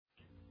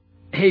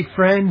Hey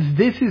friends,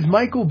 this is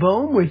Michael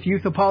Bohm with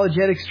Youth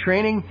Apologetics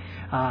Training.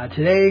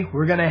 Today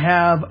we're going to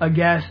have a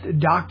guest,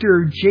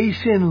 Dr.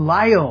 Jason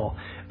Lisle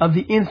of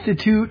the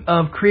Institute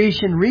of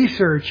Creation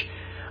Research.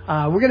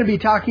 We're going to be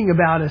talking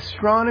about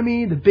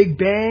astronomy, the Big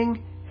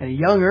Bang, and a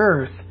young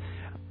Earth.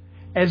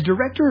 As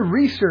Director of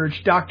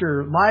Research,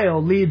 Dr.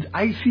 Lisle leads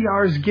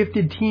ICR's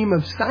gifted team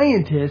of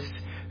scientists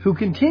who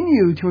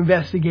continue to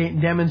investigate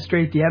and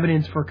demonstrate the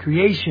evidence for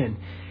creation.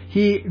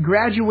 He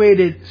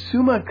graduated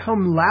summa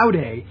cum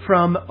laude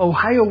from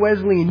Ohio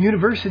Wesleyan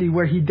University,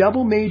 where he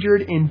double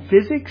majored in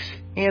physics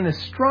and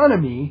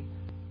astronomy.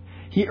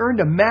 He earned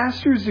a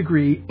master's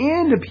degree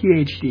and a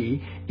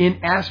PhD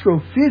in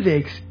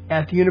astrophysics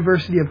at the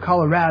University of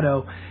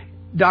Colorado.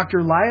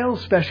 Dr. Lisle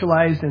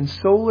specialized in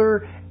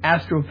solar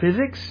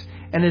astrophysics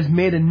and has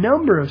made a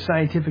number of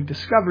scientific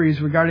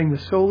discoveries regarding the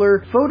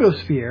solar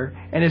photosphere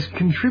and has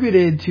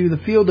contributed to the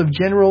field of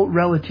general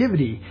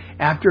relativity.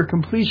 After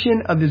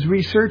completion of his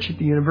research at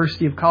the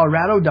University of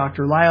Colorado,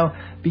 Dr. Lisle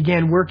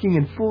began working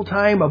in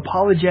full-time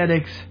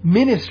apologetics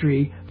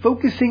ministry,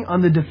 focusing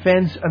on the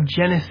defense of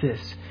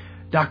Genesis.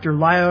 Dr.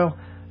 Lisle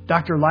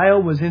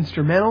was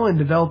instrumental in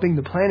developing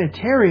the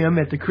planetarium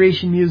at the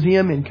Creation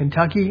Museum in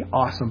Kentucky.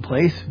 Awesome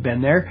place,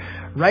 been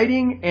there.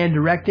 Writing and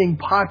directing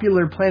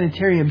popular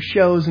planetarium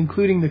shows,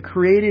 including The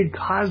Created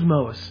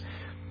Cosmos.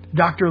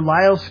 Dr.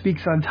 Lisle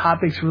speaks on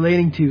topics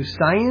relating to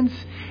science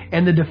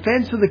and the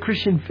defense of the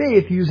Christian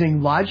faith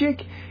using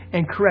logic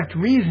and correct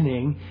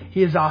reasoning.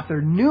 He has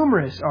authored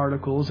numerous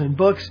articles and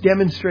books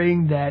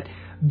demonstrating that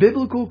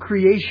biblical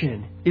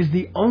creation is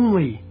the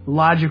only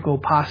logical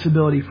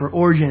possibility for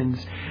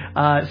origins.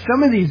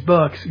 Some of these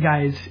books,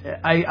 guys,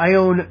 I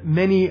own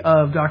many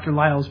of Dr.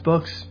 Lisle's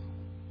books.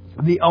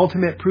 The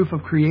Ultimate Proof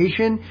of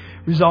Creation,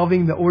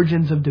 Resolving the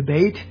Origins of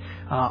Debate,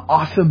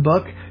 awesome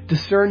book.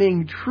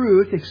 Discerning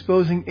Truth,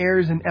 Exposing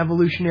Errors in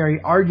Evolutionary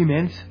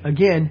Arguments,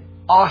 again,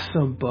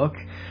 awesome book.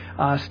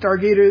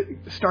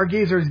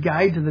 Stargazer's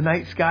Guide to the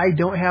Night Sky,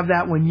 don't have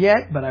that one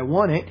yet, but I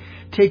want it.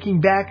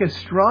 Taking Back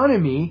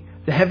Astronomy,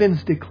 The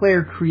Heavens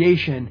Declare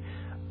Creation,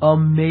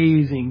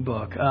 amazing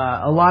book.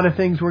 A lot of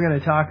things we're going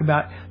to talk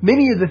about.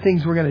 Many of the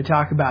things we're going to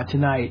talk about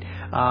tonight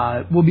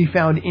will be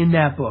found in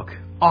that book.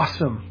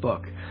 Awesome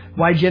book.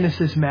 Why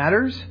Genesis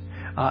Matters,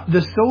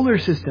 The Solar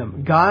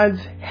System,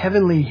 God's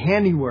Heavenly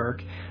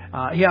Handiwork.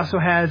 He also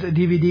has a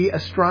DVD,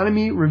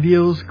 Astronomy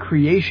Reveals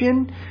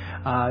Creation.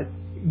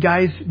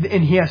 Guys,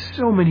 and he has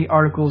so many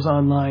articles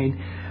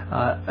online.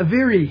 A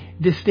very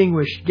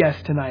distinguished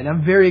guest tonight.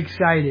 I'm very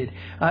excited.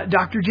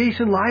 Dr.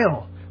 Jason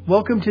Lisle,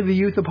 welcome to the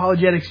Youth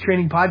Apologetics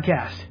Training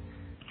Podcast.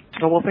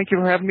 Oh, well, thank you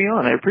for having me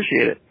on. I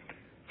appreciate it.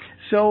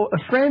 So,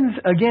 friends,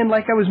 again,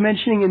 like I was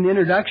mentioning in the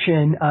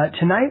introduction,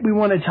 tonight we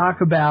want to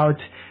talk about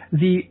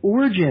the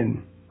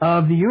origin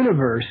of the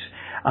universe.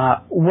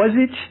 Was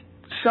it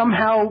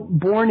somehow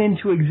born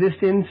into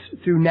existence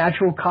through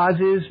natural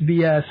causes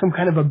via some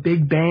kind of a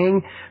Big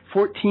Bang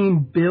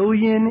 14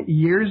 billion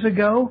years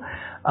ago?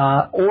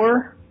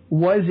 Or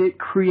was it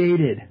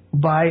created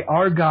by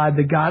our God,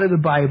 the God of the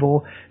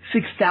Bible,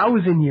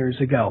 6,000 years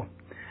ago?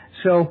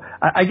 So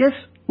I guess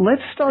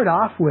let's start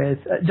off with,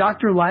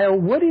 Dr. Lisle,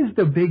 what is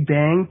the Big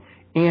Bang,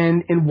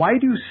 and why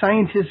do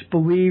scientists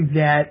believe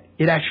that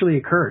it actually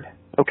occurred?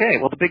 Okay,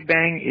 well, the Big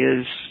Bang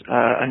is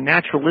a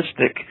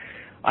naturalistic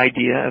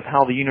idea of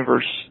how the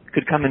universe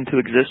could come into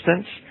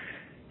existence,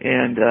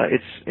 and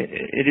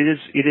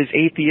it is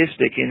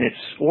atheistic in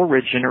its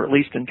origin, or at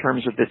least in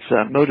terms of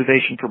its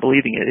motivation for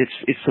believing it.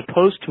 It's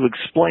supposed to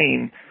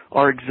explain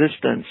our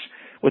existence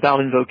without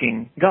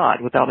invoking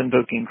God, without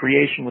invoking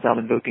creation, without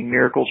invoking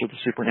miracles or the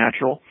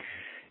supernatural.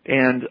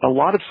 And a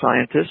lot of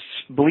scientists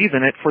believe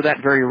in it for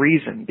that very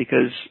reason,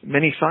 because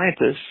many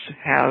scientists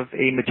have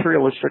a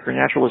materialistic or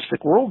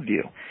naturalistic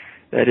worldview.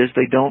 That is,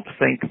 they don't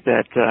think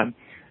that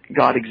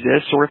God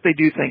exists, or if they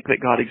do think that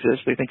God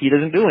exists, they think He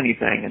doesn't do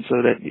anything, and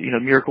so that,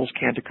 miracles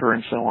can't occur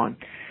and so on.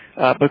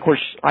 But of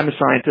course, I'm a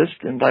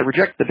scientist, and I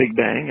reject the Big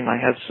Bang, and I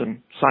have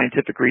some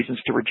scientific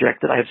reasons to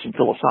reject it. I have some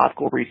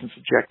philosophical reasons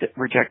to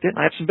reject it, and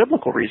I have some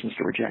biblical reasons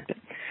to reject it.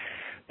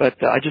 But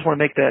I just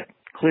want to make that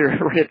clear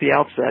right at the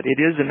outset. It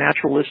is a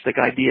naturalistic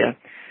idea,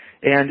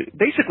 and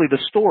basically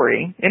the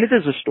story, and it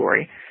is a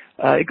story,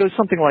 it goes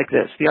something like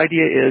this. The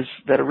idea is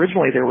that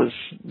originally there was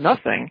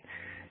nothing,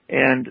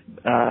 and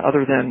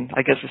other than,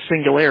 I guess, a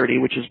singularity,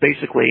 which is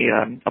basically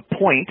a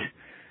point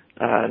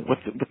with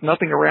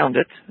nothing around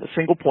it, a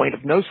single point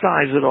of no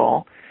size at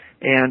all,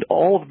 and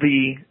all of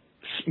the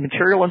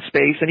material in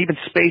space, and even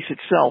space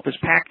itself, is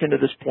packed into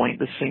this point,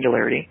 this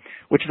singularity,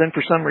 which then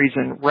for some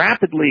reason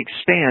rapidly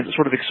expands. It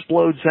sort of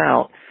explodes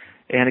out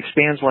and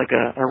expands like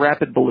a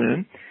rapid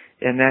balloon,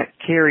 and that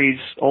carries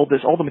all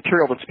the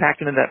material that's packed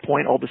into that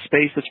point, all the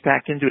space that's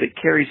packed into it. It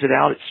carries it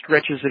out, it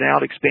stretches it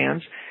out,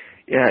 expands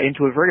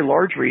into a very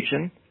large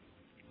region.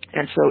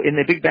 And so in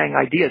the Big Bang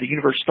idea, the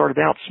universe started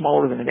out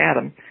smaller than an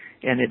atom,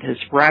 and it has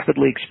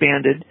rapidly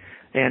expanded.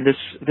 And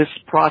this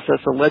process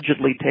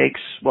allegedly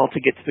takes, to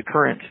get to the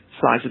current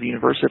size of the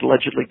universe, it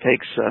allegedly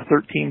takes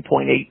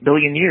 13.8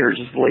 billion years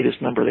is the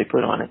latest number they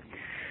put on it.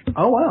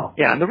 Oh, wow.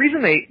 Yeah, and the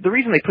reason they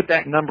put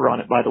that number on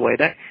it, by the way,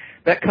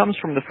 that comes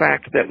from the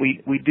fact that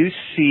we do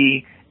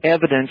see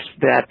evidence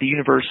that the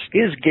universe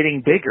is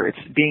getting bigger. It's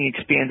being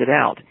expanded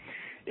out.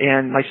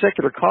 And my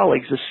secular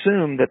colleagues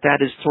assume that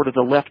that is sort of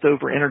the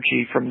leftover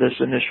energy from this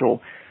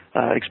initial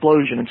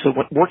explosion. And so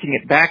working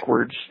it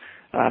backwards,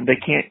 they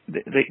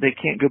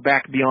can't go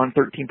back beyond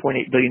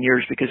 13.8 billion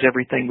years because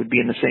everything would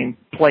be in the same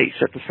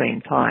place at the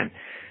same time.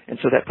 And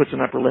so that puts an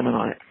upper limit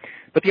on it.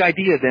 But the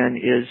idea then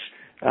is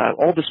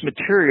all this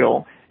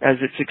material, as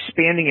it's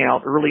expanding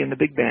out early in the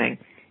Big Bang,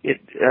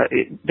 it's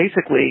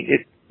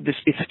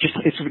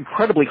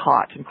incredibly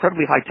hot,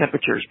 incredibly high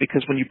temperatures,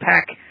 because when you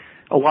pack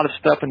a lot of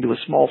stuff into a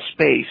small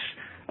space,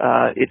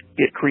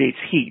 it creates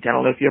heat. I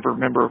don't know if you ever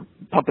remember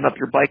pumping up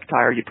your bike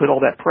tire. You put all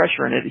that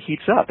pressure in it, it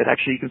heats up.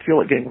 You can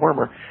feel it getting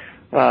warmer.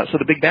 So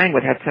the Big Bang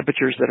would have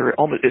temperatures that are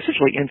almost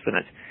essentially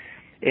infinite.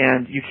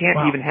 And you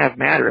can't even have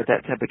matter at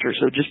that temperature,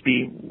 so it'd just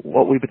be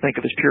what we would think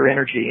of as pure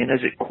energy. And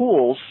as it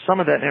cools, some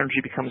of that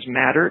energy becomes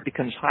matter. It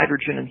becomes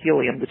hydrogen and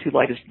helium, the two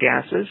lightest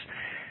gases.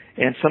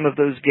 And some of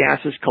those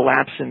gases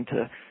collapse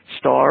into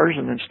stars,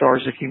 and then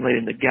stars accumulate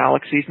into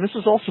galaxies. And this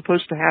is all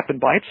supposed to happen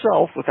by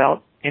itself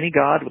without any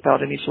God,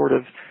 without any sort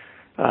of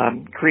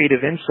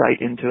creative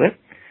insight into it.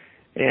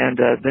 And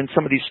then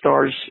some of these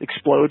stars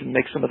explode and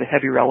make some of the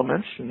heavier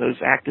elements, and those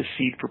act as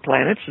seed for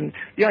planets. And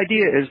the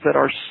idea is that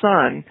our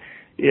sun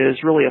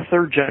is really a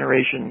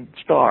third-generation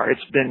star.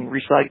 It's been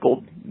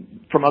recycled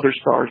from other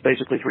stars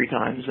basically 3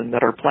 times, and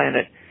that our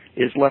planet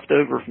is left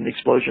over from the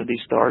explosion of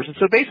these stars. And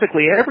so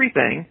basically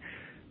everything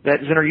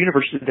that is in our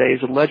universe today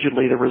is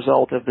allegedly the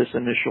result of this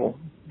initial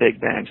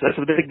Big Bang. So that's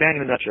the Big Bang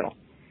in a nutshell.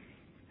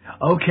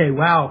 Okay,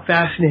 wow,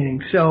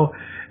 fascinating. So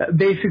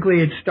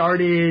basically it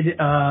started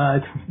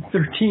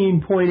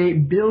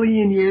 13.8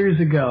 billion years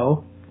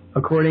ago,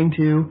 according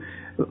to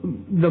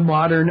the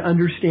modern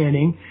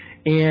understanding.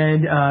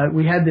 And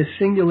we had this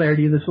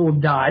singularity, this little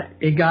dot.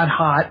 It got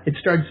hot. It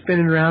started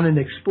spinning around and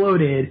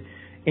exploded.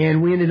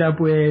 And we ended up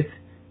with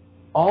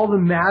all the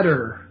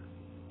matter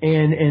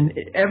and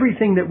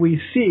everything that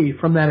we see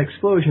from that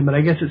explosion. But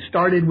I guess it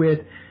started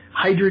with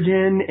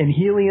hydrogen and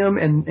helium.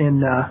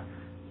 And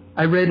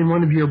I read in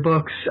one of your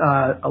books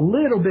a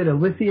little bit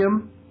of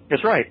lithium.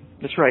 That's right.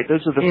 That's right.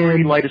 Those are the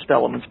 3 lightest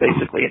elements,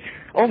 basically.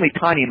 Only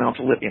tiny amounts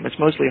of lithium. It's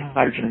mostly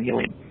hydrogen and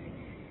helium.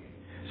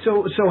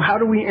 So how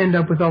do we end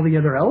up with all the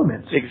other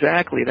elements?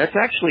 Exactly. That's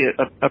actually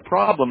a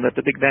problem that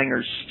the Big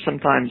Bangers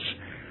sometimes,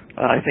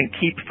 I think,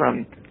 keep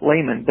from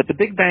laymen. But the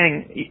Big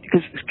Bang,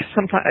 because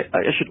sometimes,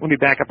 let me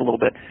back up a little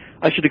bit.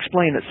 I should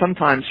explain that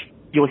sometimes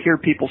you'll hear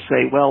people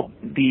say, well,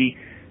 the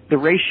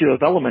ratio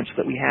of elements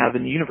that we have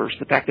in the universe,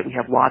 the fact that we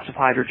have lots of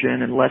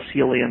hydrogen and less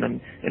helium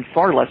and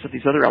far less of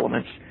these other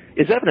elements,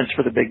 is evidence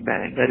for the Big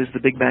Bang. That is, the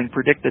Big Bang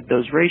predicted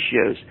those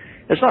ratios.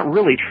 That's not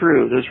really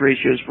true. Those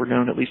ratios were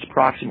known at least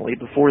approximately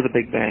before the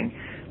Big Bang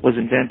was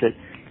invented.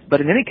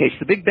 But in any case,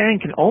 the Big Bang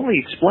can only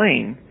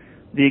explain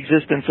the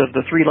existence of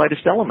the 3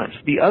 lightest elements.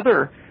 The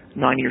other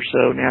 90 or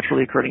so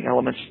naturally occurring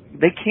elements,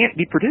 they can't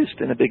be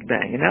produced in a Big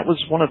Bang. And that was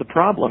one of the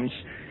problems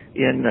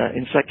in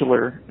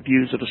secular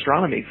views of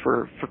astronomy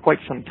for quite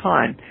some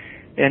time.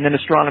 And then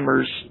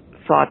astronomers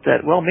thought that,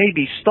 well,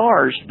 maybe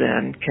stars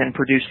then can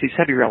produce these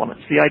heavier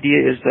elements. The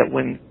idea is that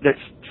when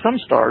some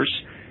stars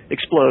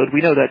explode,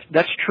 we know that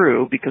that's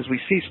true because we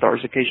see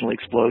stars occasionally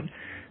explode.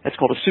 That's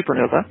called a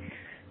supernova.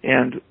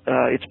 And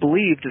it's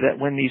believed that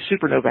when these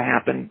supernova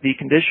happen, the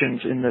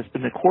conditions in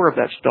the core of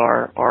that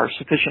star are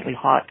sufficiently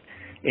hot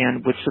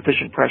and with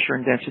sufficient pressure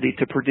and density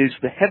to produce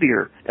the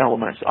heavier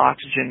elements,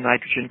 oxygen,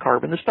 nitrogen,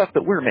 carbon, the stuff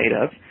that we're made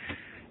of.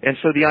 And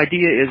so the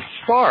idea is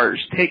stars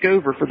take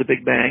over for the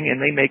Big Bang,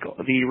 and they make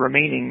the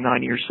remaining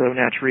 90 or so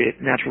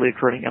naturally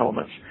occurring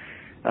elements.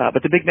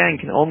 But the Big Bang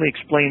can only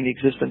explain the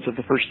existence of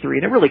the first 3,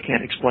 and it really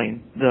can't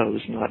explain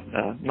those,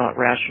 not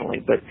rationally.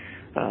 But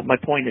my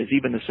point is,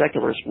 even the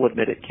secularists will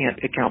admit it can't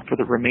account for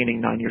the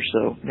remaining 90 or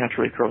so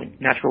naturally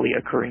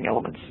occurring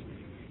elements.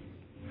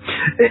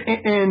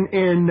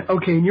 And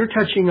okay, and you're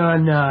touching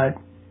on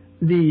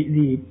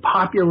the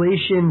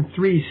population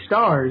 3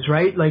 stars,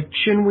 right? Like,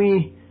 shouldn't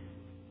we?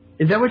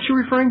 Is that what you're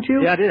referring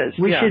to? Yeah, it is.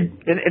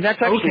 And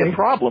that's actually a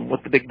problem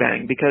with the Big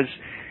Bang, because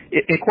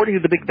according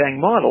to the Big Bang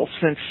model,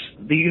 since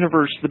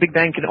the Big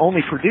Bang can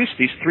only produce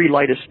these 3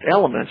 lightest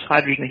elements,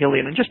 hydrogen,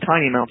 helium, and just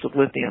tiny amounts of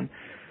lithium,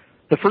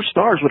 the first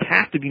stars would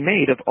have to be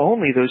made of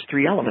only those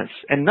 3 elements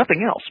and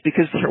nothing else,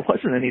 because there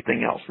wasn't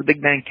anything else. The Big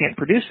Bang can't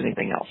produce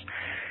anything else.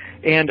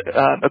 And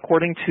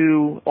according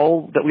to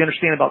all that we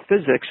understand about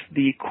physics,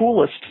 the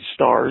coolest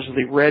stars,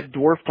 the red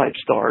dwarf type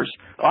stars,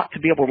 ought to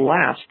be able to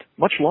last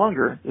much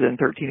longer than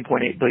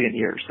 13.8 billion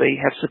years. They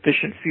have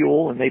sufficient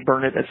fuel and they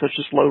burn it at such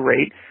a slow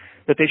rate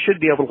that they should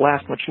be able to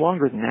last much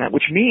longer than that,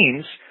 which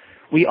means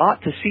we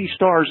ought to see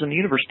stars in the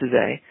universe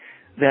today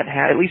that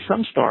have, at least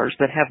some stars,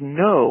 that have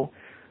no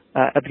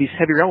of these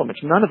heavier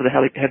elements, none of the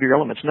heavier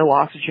elements, no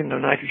oxygen, no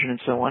nitrogen,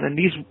 and so on. And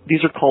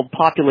these are called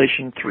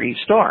population 3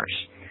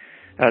 stars.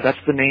 That's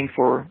the name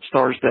for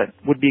stars that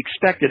would be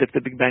expected if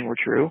the Big Bang were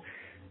true.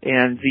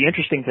 And the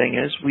interesting thing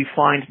is we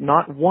find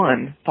not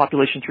one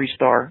population 3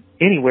 star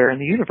anywhere in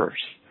the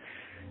universe.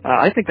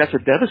 I think that's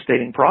a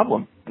devastating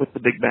problem with the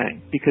Big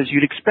Bang, because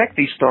you'd expect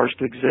these stars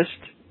to exist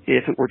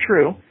if it were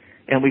true,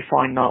 and we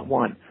find not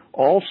one.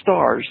 All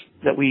stars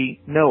that we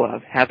know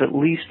of have at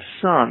least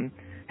some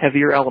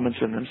heavier elements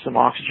in them, some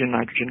oxygen,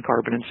 nitrogen,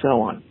 carbon, and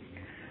so on.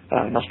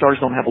 Now, stars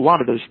don't have a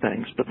lot of those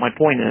things, but my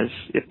point is,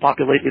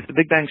 if the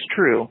Big Bang's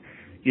true,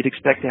 you'd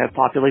expect to have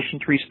population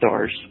 3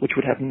 stars, which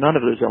would have none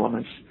of those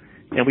elements,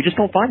 and we just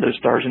don't find those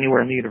stars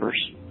anywhere in the universe.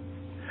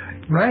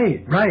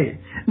 Right, right.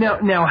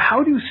 Now,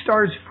 how do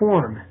stars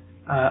form,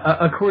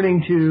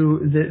 according to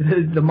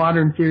the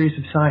modern theories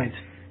of science?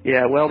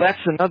 Yeah, well,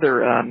 that's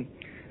another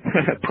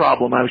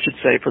problem, I should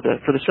say, for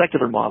the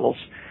secular models.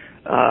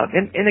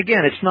 And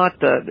again, it's not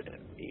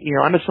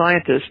I'm a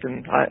scientist,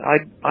 and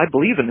I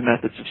believe in the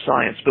methods of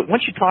science. But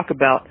once you talk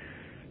about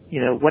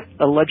what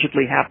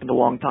allegedly happened a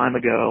long time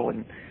ago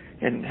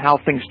and how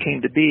things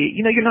came to be,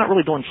 you're not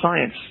really doing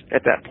science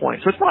at that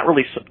point. So it's not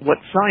really what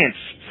science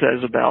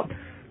says about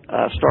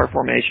star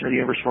formation or the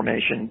universe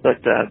formation,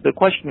 but the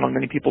question on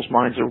many people's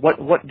minds are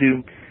what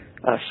do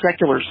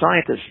secular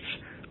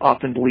scientists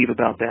often believe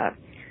about that?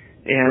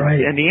 And, right.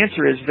 And the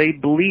answer is they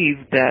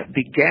believe that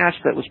the gas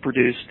that was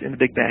produced in the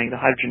Big Bang, the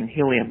hydrogen and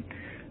helium,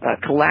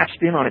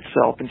 collapsed in on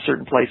itself in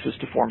certain places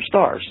to form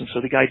stars. And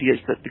so the idea is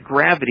that the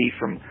gravity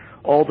from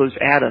all those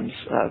atoms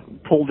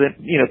pulled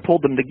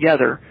them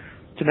together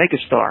to make a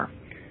star.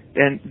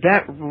 And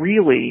that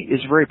really is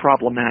very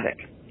problematic.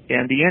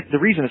 And the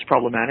reason it's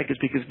problematic is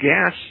because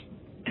gas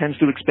tends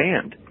to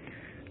expand.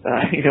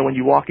 When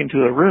you walk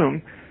into a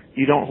room,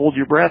 you don't hold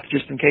your breath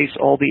just in case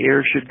all the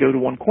air should go to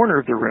one corner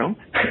of the room.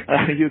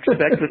 You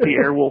expect that the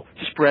air will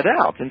spread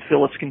out and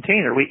fill its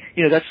container.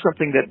 That's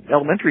something that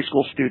elementary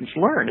school students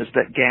learn, is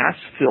that gas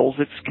fills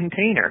its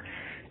container.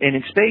 And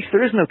in space,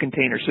 there is no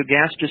container, so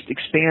gas just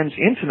expands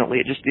infinitely.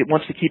 It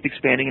wants to keep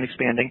expanding and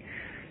expanding.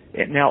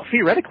 Now,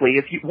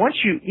 theoretically, once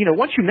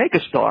you make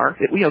a star,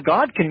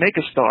 God can make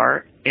a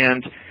star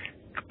and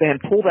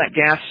pull that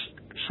gas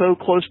so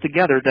close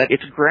together that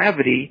its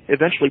gravity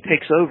eventually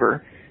takes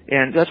over,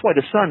 and that's why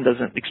the sun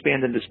doesn't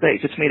expand into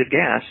space. It's made of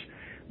gas,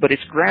 but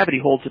its gravity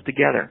holds it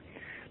together.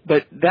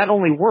 But that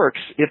only works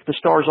if the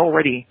star is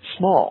already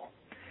small.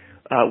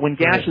 When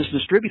gas is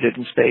distributed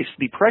in space,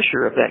 the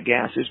pressure of that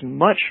gas is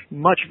much,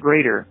 much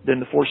greater than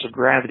the force of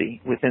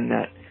gravity within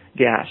that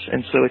gas.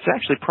 And so it's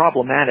actually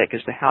problematic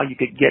as to how you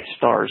could get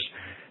stars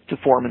to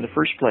form in the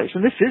first place.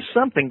 And this is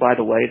something, by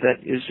the way,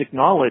 that is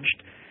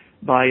acknowledged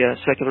by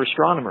secular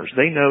astronomers.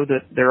 They know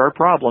that there are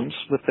problems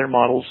with their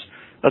models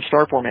of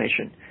star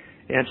formation.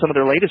 And some of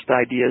their latest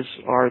ideas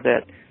are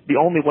that the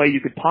only way you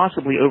could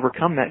possibly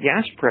overcome that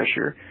gas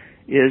pressure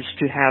is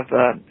to have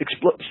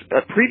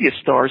previous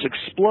stars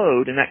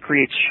explode, and that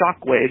creates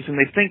shock waves. And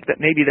they think that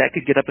maybe that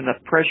could get up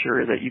enough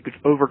pressure that you could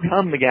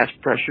overcome the gas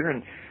pressure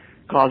and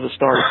cause a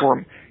star to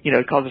form,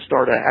 cause a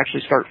star to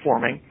actually start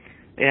forming.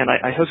 And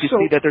I hope you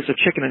see that there's a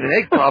chicken and an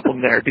egg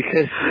problem there,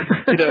 because,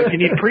 if you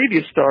need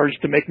previous stars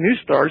to make new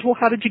stars, well,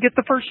 how did you get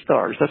the first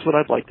stars? That's what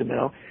I'd like to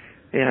know.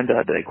 And,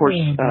 of course,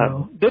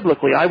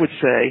 biblically, I would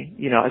say,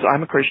 as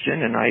I'm a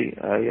Christian and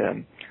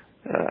I'm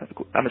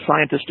a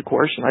scientist, of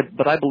course,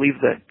 but I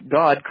believe that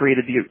God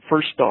created the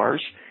first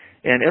stars,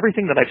 and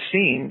everything that I've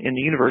seen in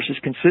the universe is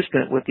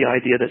consistent with the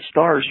idea that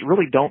stars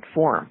really don't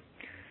form.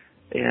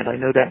 And I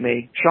know that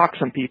may shock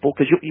some people,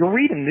 because you'll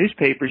read in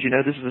newspapers,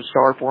 this is a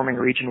star-forming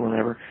region,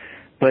 whatever.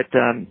 But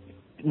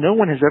no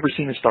one has ever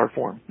seen a star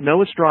form.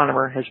 No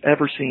astronomer has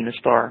ever seen a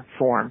star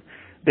form.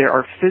 There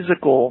are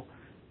physical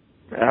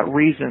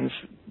reasons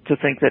to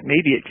think that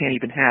maybe it can't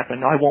even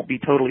happen. I won't be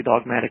totally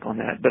dogmatic on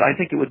that, but I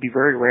think it would be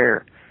very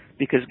rare,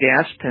 because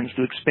gas tends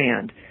to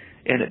expand,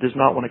 and it does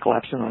not want to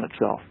collapse in on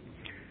itself.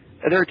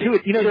 There are two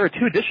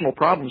additional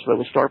problems, though,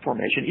 with star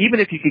formation. Even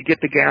if you could get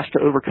the gas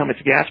to overcome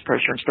its gas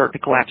pressure and start to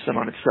collapse in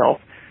on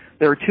itself,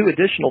 there are two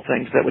additional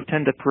things that would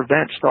tend to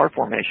prevent star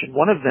formation.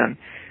 One of them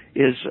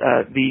is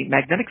the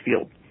magnetic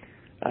field.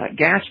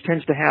 Gas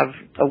tends to have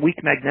a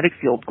weak magnetic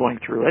field going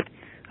through it.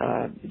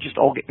 Just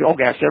all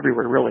gas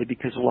everywhere, really,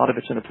 because a lot of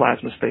it's in a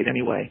plasma state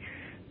anyway.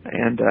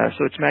 And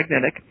so it's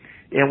magnetic.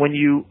 And when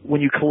you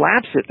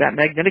collapse it, that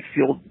magnetic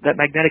field, that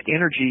magnetic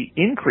energy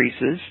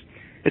increases.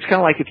 It's kind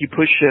of like if you've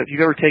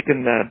ever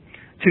taken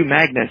two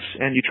magnets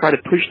and you try to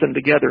push them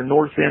together,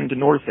 north end to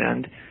north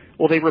end.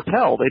 Well, they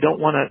repel. They don't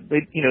want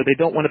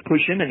to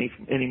push in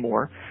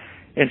anymore.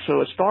 And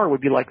so a star would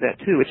be like that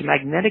too. Its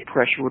magnetic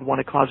pressure would want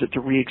to cause it to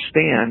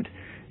re-expand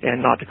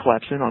and not to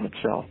collapse in on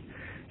itself.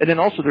 And then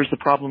also there's the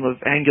problem of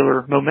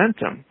angular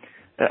momentum.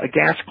 A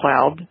gas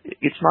cloud,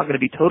 it's not going to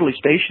be totally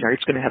stationary.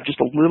 It's going to have just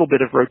a little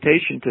bit of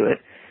rotation to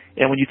it.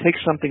 And when you take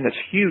something that's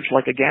huge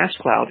like a gas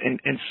cloud and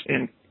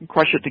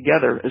crush it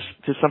together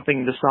to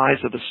something the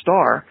size of a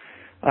star,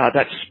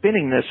 that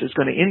spinningness is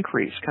going to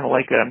increase, kind of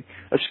like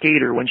a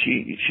skater when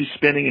she's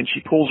spinning and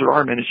she pulls her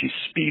arm in and she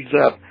speeds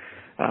up.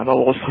 I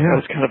always thought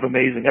that was kind of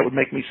amazing. That would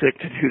make me sick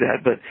to do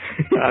that. But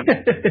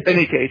in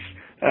any case,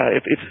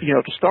 if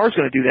the star's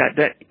going to do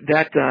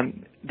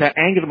that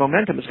angular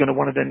momentum is going to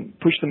want to then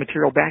push the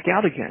material back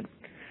out again.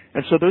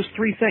 And so those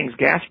three things,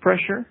 gas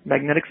pressure,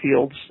 magnetic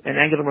fields, and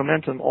angular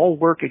momentum, all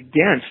work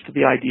against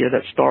the idea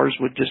that stars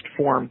would just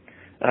form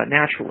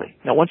naturally.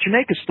 Now, once you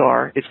make a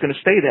star, it's going to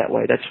stay that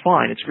way. That's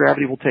fine. Its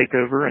gravity will take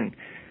over, and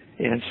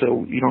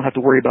so you don't have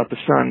to worry about the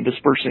sun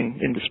dispersing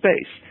into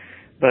space.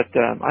 But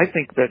I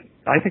think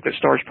that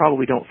stars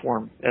probably don't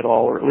form at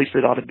all, or at least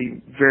it ought to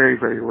be very,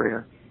 very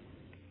rare.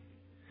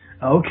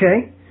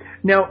 Okay.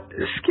 Now,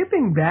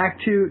 skipping back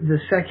to the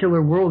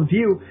secular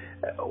worldview,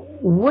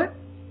 what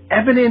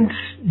evidence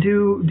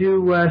do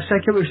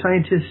secular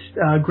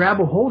scientists grab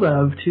a hold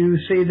of to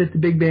say that the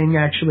Big Bang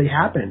actually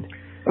happened?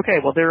 Okay,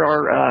 well, there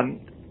are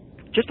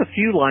just a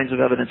few lines of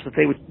evidence that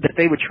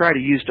they would try to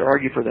use to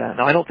argue for that.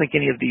 Now, I don't think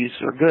any of these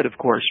are good, of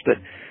course, but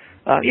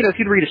if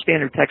you'd read a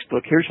standard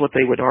textbook, here's what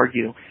they would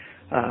argue.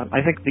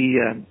 I think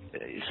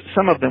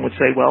some of them would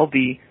say, well,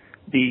 the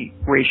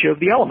ratio of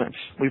the elements,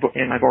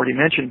 and I've already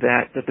mentioned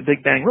that the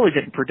Big Bang really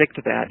didn't predict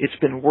that. It's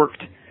been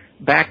worked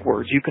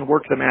backwards. You can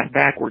work the math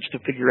backwards to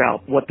figure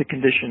out what the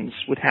conditions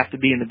would have to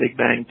be in the Big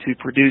Bang to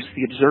produce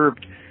the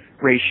observed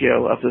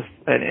ratio of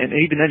and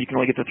even then you can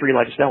only get the three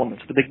lightest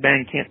elements. The Big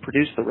Bang can't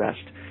produce the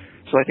rest.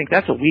 So I think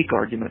that's a weak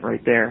argument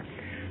right there.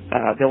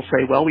 They'll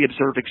say, well, we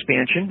observed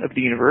expansion of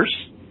the universe.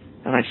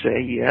 And I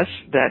say, yes,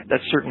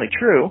 that's certainly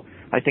true.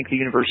 I think the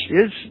universe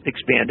is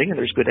expanding, and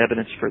there's good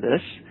evidence for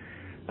this.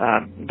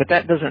 But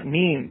that doesn't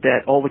mean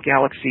that all the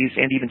galaxies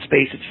and even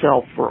space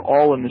itself were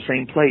all in the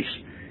same place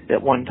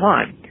at one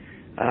time.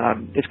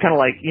 It's kind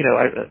of like,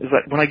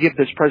 when I give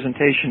this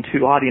presentation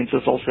to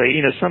audiences, I'll say,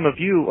 some of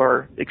you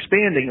are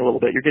expanding a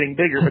little bit. You're getting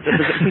bigger, but that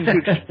doesn't mean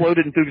you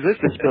exploded into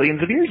existence billions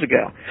of years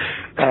ago.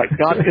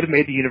 God could have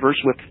made the universe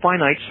with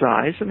finite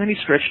size, and then he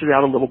stretched it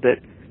out a little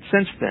bit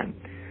since then.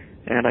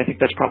 And I think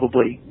that's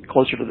probably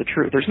closer to the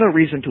truth. There's no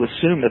reason to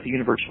assume that the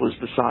universe was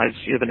the size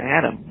of an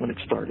atom when it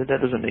started.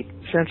 That doesn't make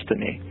sense to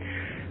me.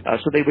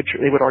 So they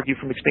would argue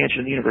from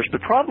expansion of the universe.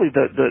 But probably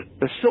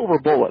the silver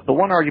bullet, the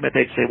one argument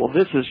they'd say, well,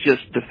 this is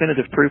just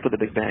definitive proof of the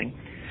Big Bang,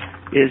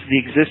 is the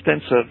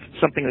existence of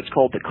something that's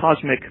called the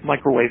cosmic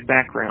microwave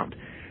background.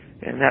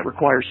 And that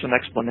requires some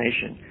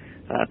explanation.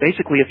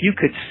 Basically, if you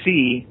could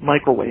see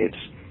microwaves,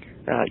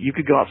 you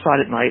could go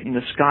outside at night and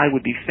the sky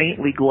would be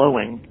faintly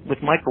glowing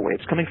with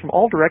microwaves coming from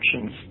all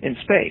directions in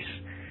space.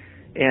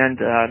 And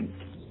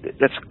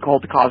that's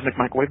called the cosmic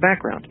microwave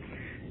background.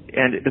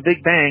 And the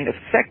Big Bang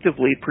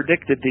effectively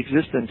predicted the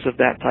existence of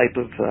that type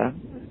of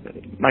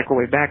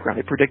microwave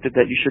background. It predicted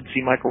that you should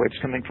see microwaves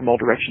coming from all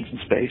directions in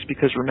space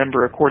because,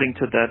 remember, according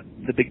to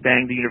the Big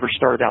Bang, the universe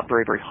started out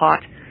very, very hot,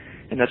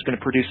 and that's going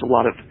to produce a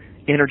lot of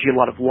energy, a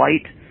lot of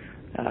light,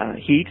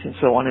 heat, and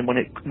so on. And when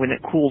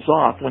it cools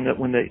off,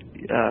 when the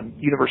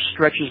universe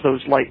stretches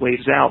those light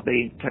waves out,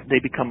 they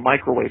become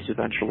microwaves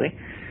eventually.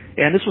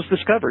 And this was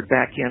discovered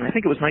back in, I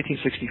think it was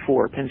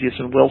 1964. Penzias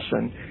and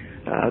Wilson,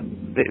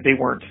 they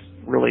weren't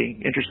really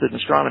interested in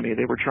astronomy.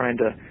 They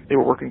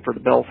were working for the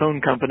Bell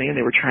Phone Company, and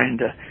they were trying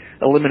to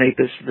eliminate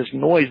this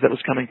noise that was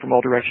coming from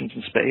all directions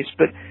in space.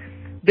 But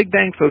Big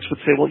Bang folks would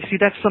say, well, you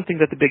see, that's something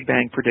that the Big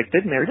Bang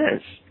predicted, and there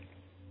it is.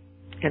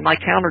 And my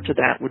counter to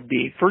that would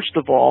be, first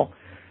of all,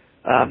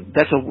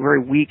 that's a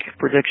very weak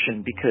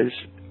prediction because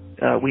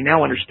we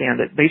now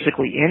understand that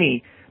basically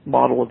any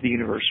model of the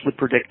universe would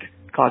predict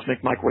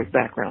cosmic microwave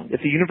background.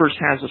 If the universe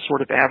has a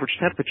sort of average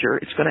temperature,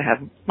 it's going to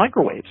have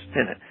microwaves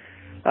in it.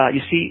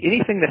 You see,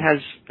 anything that has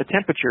a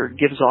temperature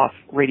gives off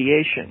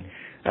radiation.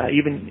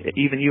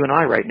 Even you and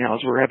I right now,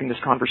 as we're having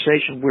this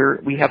conversation,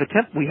 we have a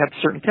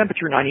certain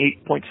temperature,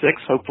 98.6,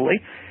 hopefully,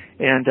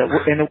 and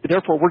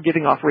therefore we're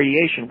giving off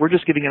radiation. We're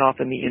just giving it off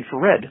in the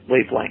infrared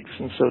wavelengths.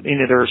 And so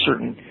there are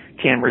certain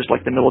cameras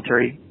like the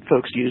military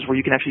folks use where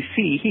you can actually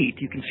see heat.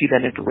 You can see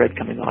that infrared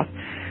coming off.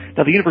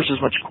 Now, the universe is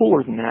much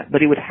cooler than that,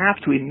 but it would have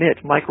to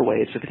emit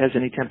microwaves if it has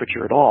any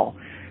temperature at all.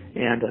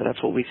 And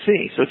that's what we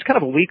see. So it's kind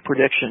of a weak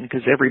prediction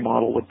because every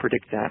model would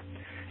predict that.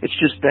 It's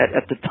just that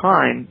at the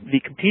time, the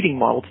competing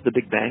model to the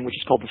Big Bang, which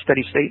is called the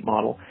steady state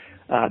model,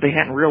 they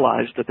hadn't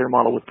realized that their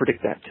model would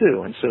predict that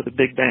too. And so the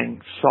Big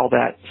Bang saw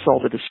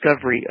the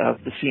discovery of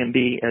the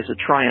CMB as a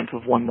triumph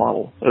of one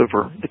model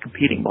over the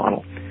competing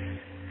model.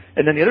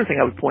 And then the other thing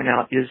I would point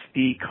out is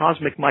the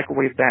cosmic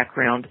microwave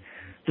background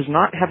does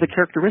not have the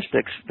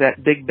characteristics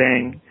that Big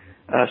Bang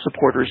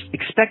supporters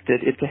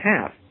expected it to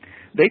have.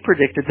 They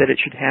predicted that it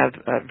should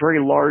have very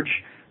large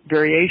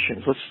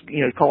variations. Let's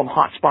call them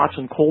hot spots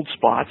and cold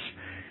spots,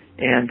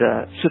 and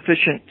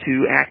sufficient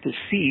to act as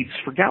seeds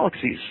for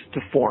galaxies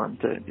to form,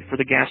 for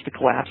the gas to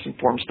collapse and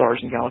form stars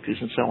and galaxies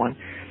and so on.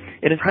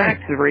 And in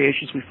fact, the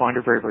variations we find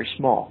are very, very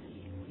small,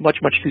 much,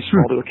 much too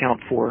small to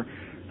account for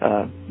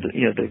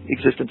the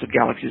existence of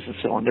galaxies and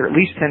so on. They're at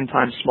least 10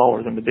 times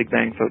smaller than the Big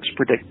Bang folks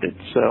predicted.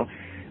 So,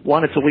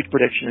 one, it's a weak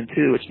prediction, and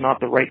two, it's not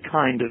the right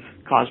kind of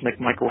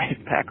cosmic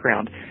microwave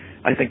background.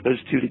 I think those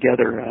two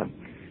together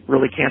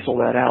really cancel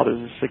that out as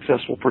a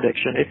successful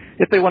prediction.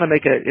 If they want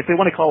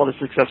to call it a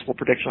successful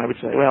prediction, I would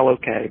say, well,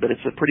 okay, but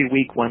it's a pretty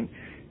weak one.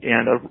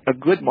 And a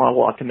good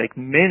model ought to make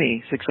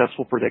many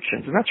successful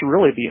predictions. And that's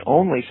really the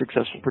only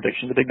successful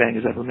prediction the Big Bang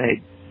has ever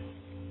made.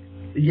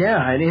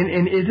 Yeah,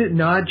 and is it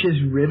not just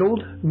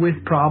riddled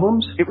with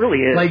problems? It really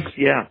is,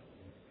 yeah.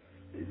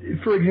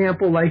 For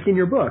example, like in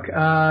your book.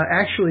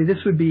 Actually, this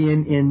would be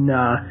in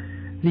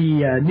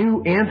the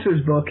New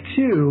Answers book,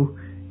 too.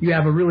 You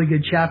have a really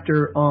good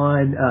chapter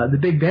on the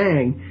Big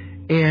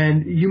Bang,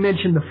 and you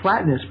mentioned the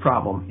flatness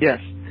problem. Yes.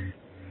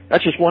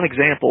 That's just one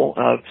example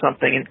of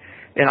something.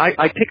 And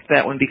I picked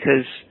that one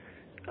because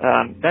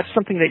that's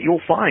something that you'll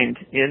find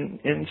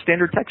in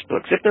standard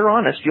textbooks. If they're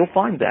honest, you'll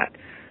find that.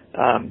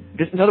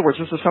 In other words,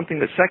 this is something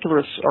that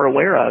secularists are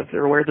aware of.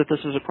 They're aware that this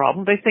is a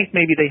problem. They think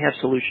maybe they have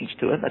solutions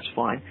to it. That's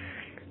fine.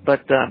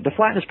 But the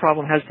flatness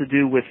problem has to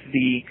do with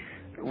the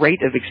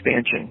rate of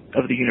expansion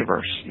of the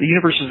universe. The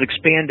universe is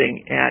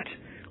expanding at,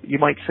 you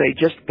might say,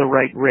 just the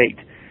right rate,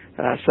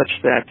 such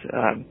that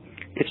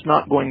it's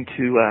not going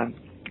to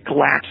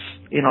collapse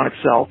in on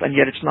itself, and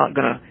yet it's not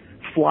going to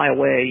fly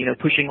away,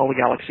 pushing all the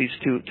galaxies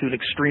to an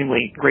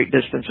extremely great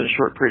distance in a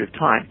short period of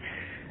time.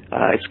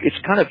 It's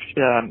kind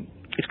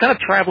of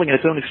traveling at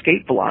its own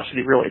escape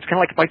velocity, really. It's kind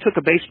of like if I took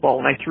a baseball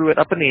and I threw it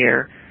up in the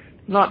air,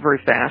 not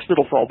very fast,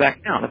 it'll fall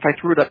back down. If I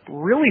threw it up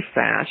really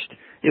fast,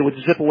 it would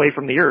zip away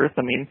from the Earth.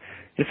 I mean,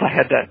 if I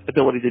had that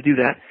ability to do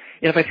that.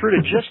 And if I threw it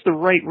at just the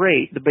right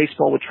rate, the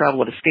baseball would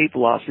travel at escape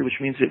velocity, which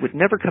means it would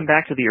never come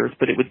back to the Earth,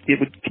 but it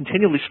would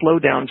continually slow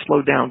down,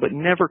 but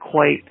never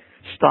quite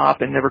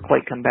stop and never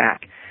quite come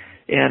back.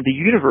 And the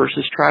universe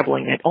is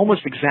traveling at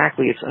almost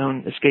exactly its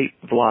own escape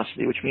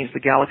velocity, which means the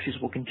galaxies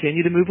will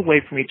continue to move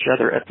away from each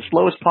other at the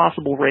slowest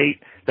possible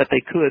rate that they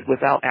could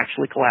without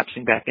actually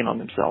collapsing back in on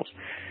themselves.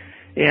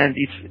 And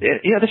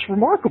it's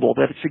remarkable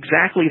that it's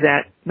exactly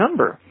that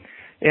number.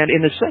 And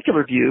in the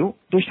secular view,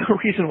 there's no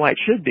reason why it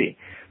should be.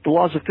 The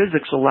laws of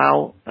physics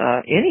allow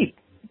any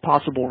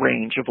possible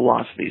range of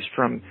velocities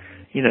from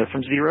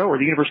zero, or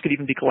the universe could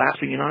even be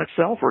collapsing in on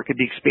itself, or it could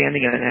be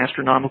expanding at an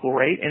astronomical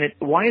rate. And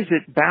why is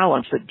it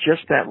balanced at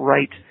just that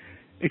right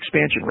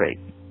expansion rate?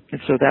 And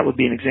so that would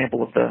be an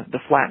example of the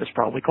flatness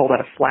problem. We call that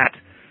a flat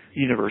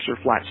universe or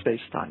flat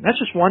space-time. That's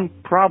just one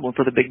problem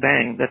for the Big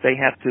Bang that they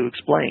have to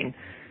explain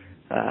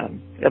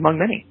among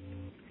many.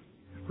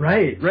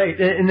 Right.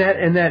 And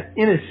that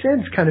in a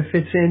sense kind of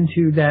fits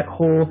into that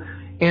whole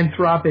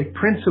anthropic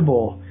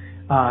principle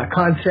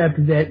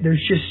concept that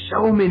there's just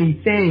so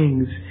many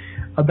things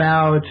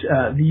about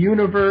the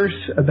universe,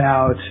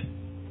 about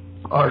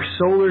our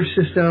solar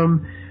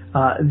system,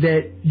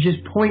 that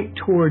just point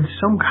towards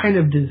some kind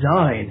of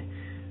design.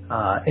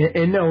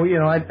 And no,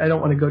 I don't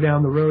want to go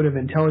down the road of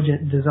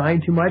intelligent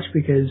design too much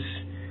because,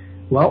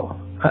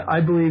 well, I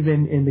believe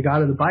in the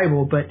God of the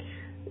Bible, but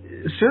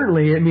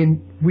certainly, I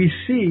mean, we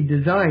see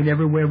design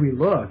everywhere we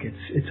look.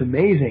 It's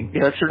amazing.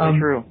 Yeah, that's certainly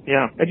true.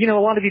 Yeah, and a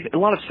lot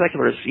of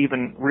secularists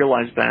even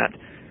realize that.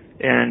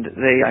 And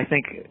I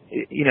think,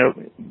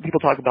 people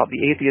talk about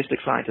the atheistic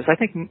scientists. I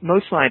think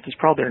most scientists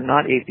probably are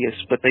not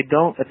atheists, but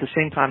at the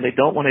same time, they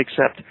don't want to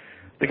accept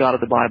the God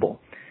of the Bible.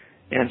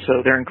 And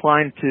so they're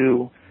inclined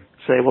to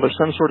say, well, there's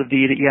some sort of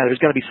deity. Yeah, there's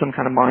got to be some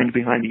kind of mind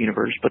behind the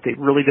universe, but they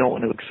really don't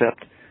want to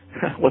accept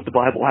what the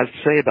Bible has to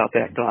say about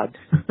that God.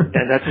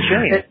 And that's a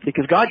shame,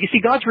 because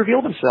God's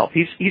revealed himself.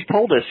 He's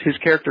told us his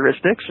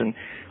characteristics and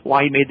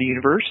why he made the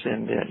universe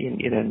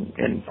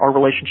and our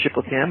relationship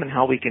with him and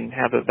how we can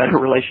have a better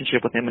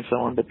relationship with him and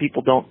so on. But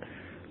people don't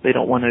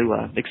want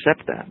to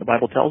accept that. The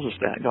Bible tells us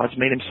that. God's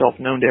made himself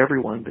known to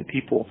everyone, but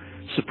people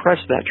suppress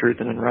that truth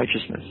in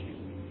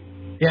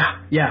unrighteousness.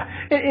 Yeah.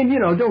 And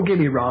don't get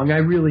me wrong. I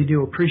really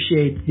do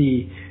appreciate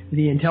the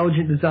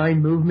intelligent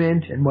design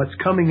movement and what's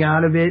coming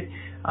out of it.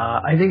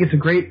 I think it's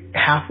a great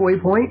halfway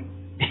point,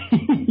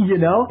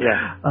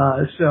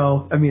 Yeah.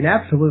 So, I mean,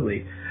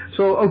 absolutely.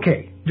 So,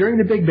 okay, during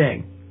the Big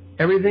Bang,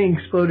 everything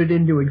exploded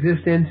into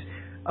existence.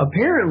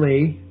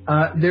 Apparently,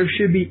 there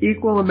should be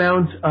equal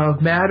amounts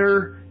of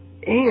matter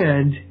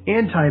and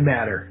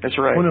antimatter. That's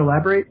right. Want to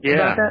elaborate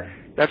about that?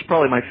 That's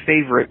probably my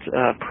favorite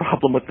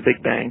problem with the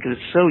Big Bang, because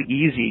it's so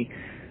easy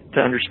to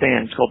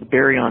understand. It's called the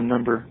baryon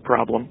number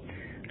problem.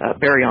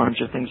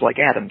 Baryons are things like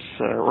atoms,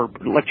 or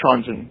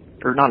electrons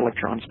or not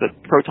electrons, but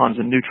protons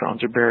and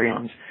neutrons are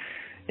baryons.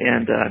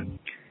 And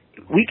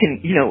we can,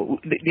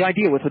 the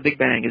idea with the Big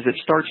Bang is it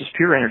starts as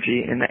pure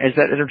energy, and as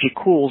that energy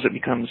cools, it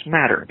becomes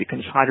matter. It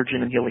becomes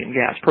hydrogen and helium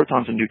gas,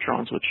 protons and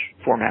neutrons, which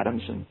form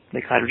atoms and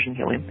make hydrogen and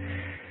helium.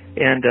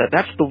 And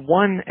that's the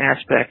one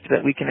aspect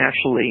that we can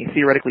actually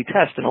theoretically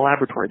test in a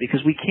laboratory,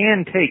 because we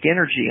can take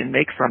energy and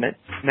make from it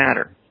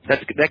matter.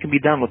 That can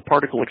be done with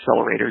particle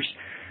accelerators.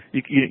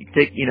 You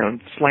take,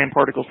 slam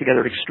particles together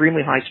at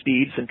extremely high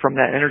speeds, and from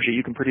that energy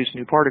you can produce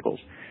new particles.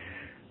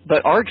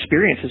 But our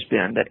experience has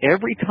been that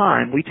every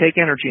time we take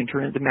energy and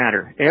turn it into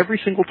matter, every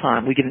single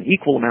time we get an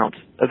equal amount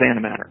of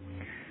antimatter.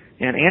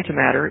 And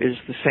antimatter is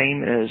the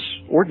same as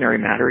ordinary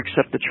matter,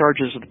 except the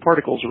charges of the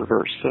particles are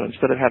reversed. So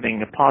instead of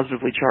having a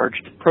positively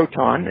charged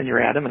proton in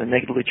your atom and a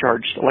negatively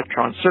charged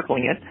electron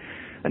circling it,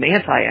 an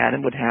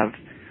anti-atom would have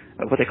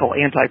what they call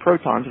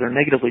antiprotons. They're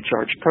negatively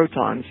charged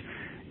protons,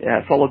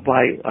 followed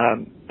by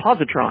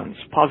positrons,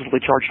 positively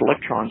charged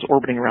electrons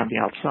orbiting around the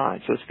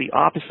outside. So it's the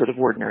opposite of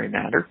ordinary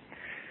matter.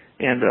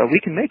 And we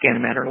can make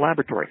antimatter in a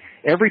laboratory.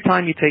 Every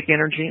time you take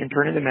energy and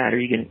turn it into matter,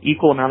 you get an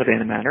equal amount of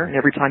antimatter. And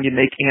every time you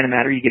make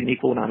antimatter, you get an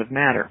equal amount of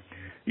matter.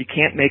 You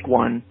can't make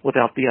one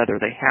without the other.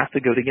 They have to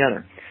go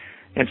together.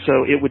 And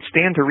so it would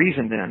stand to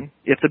reason then,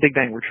 if the Big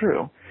Bang were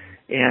true,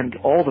 and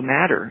all the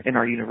matter in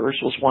our universe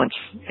was once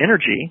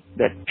energy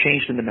that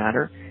changed into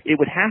matter, it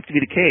would have to be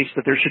the case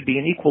that there should be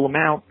an equal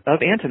amount of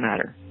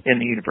antimatter in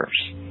the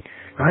universe.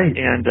 Right.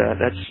 And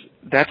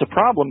that's a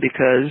problem,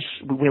 because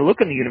when we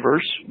look in the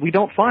universe, we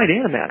don't find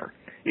antimatter.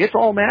 It's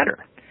all matter.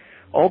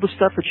 All the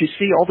stuff that you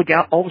see, all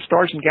the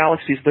stars and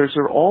galaxies, those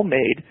are all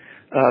made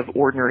of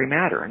ordinary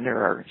matter, and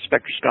there are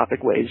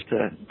spectroscopic ways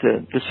to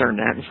discern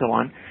that and so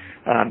on.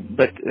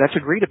 But that's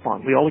agreed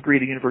upon. We all agree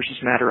the universe is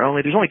matter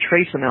only. There's only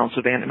trace amounts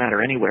of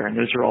antimatter anywhere, and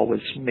those are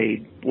always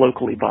made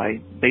locally by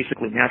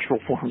basically natural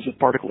forms of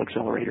particle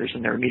accelerators,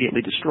 and they're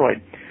immediately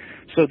destroyed.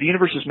 So the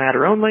universe is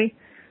matter only.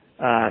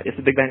 If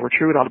the Big Bang were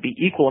true, it ought to be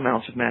equal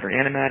amounts of matter and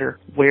antimatter.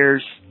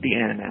 Where's the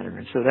antimatter?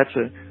 And so that's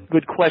a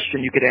good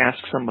question you could ask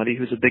somebody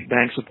who's a Big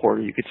Bang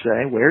supporter. You could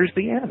say, where's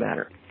the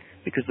antimatter?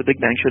 Because the Big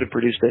Bang should have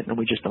produced it, and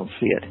we just don't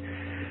see it.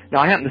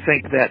 Now, I happen to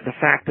think that the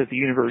fact that the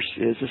universe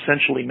is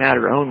essentially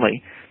matter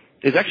only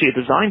is actually a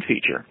design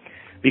feature,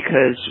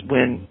 because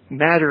when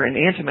matter and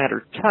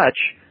antimatter touch,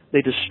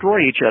 they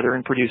destroy each other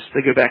and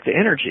they go back to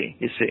energy,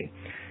 you see.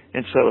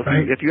 And so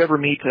if you ever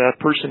meet a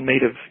person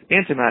made of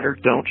antimatter,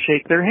 don't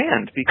shake their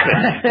hand,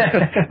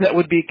 because that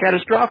would be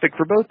catastrophic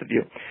for both of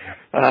you.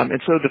 And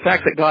so the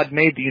fact that God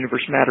made the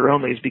universe matter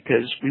only is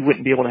because we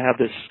wouldn't be able to have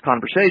this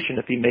conversation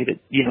if he made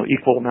it,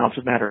 equal amounts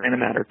of matter and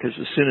antimatter, because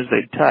as soon as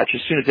they touch,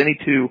 as soon as any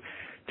two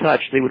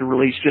touch, they would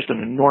release just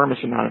an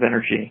enormous amount of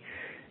energy.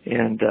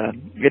 And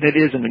it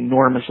is an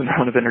enormous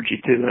amount of energy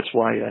too. That's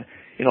why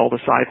in all the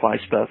sci-fi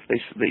stuff,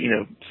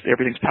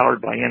 everything's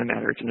powered by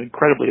antimatter. It's an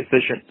incredibly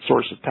efficient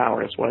source of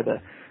power. That's why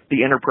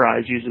the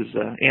Enterprise uses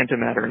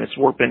antimatter in its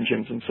warp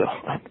engines and so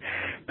on.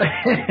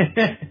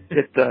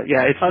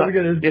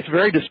 It's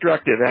very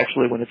destructive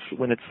actually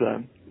when it's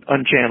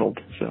unchanneled.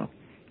 So.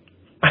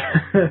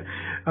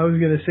 I was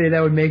going to say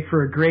that would make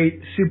for a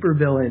great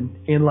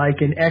supervillain in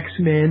like an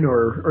X-Men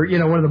or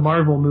one of the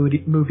Marvel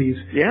movies.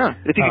 Yeah,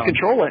 if you can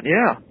control it,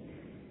 yeah.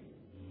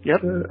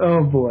 Yep.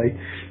 Oh boy.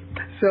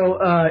 So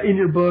in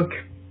your book,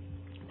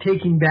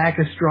 Taking Back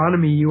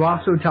Astronomy, you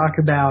also talk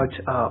about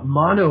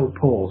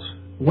monopoles.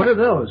 What are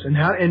those, and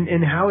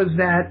how is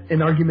that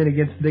an argument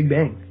against the Big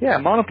Bang? Yeah,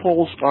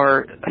 monopoles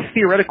are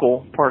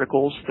theoretical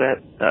particles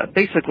that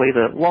basically,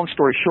 the long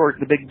story short,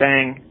 the Big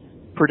Bang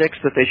predicts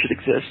that they should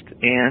exist,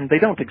 and they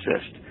don't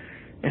exist.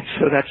 And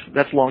so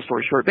that's long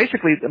story short.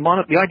 Basically,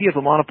 the idea of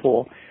a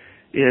monopole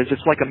is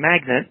it's like a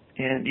magnet,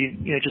 and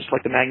you just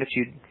like the magnets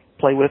you'd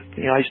play with.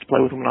 I used to play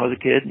with them when I was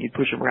a kid, and you'd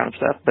push them around and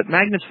stuff. But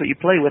magnets that you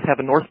play with have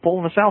a north pole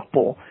and a south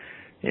pole.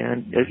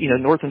 And,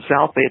 north and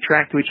south, they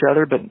attract to each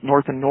other, but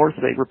north and north,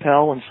 they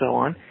repel and so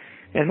on.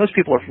 And most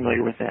people are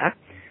familiar with that.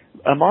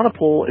 A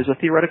monopole is a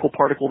theoretical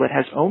particle that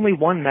has only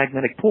one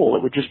magnetic pole.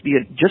 It would just be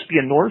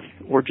a north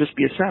or just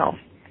be a south.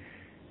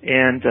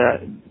 And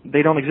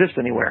they don't exist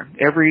anywhere.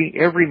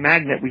 Every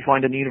magnet we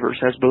find in the universe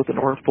has both a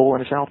north pole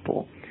and a south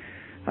pole.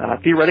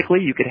 Theoretically,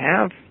 you could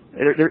have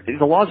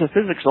the laws of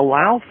physics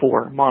allow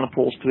for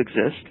monopoles to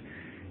exist,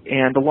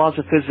 and the laws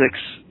of physics,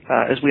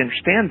 as we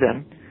understand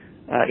them,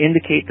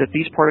 indicate that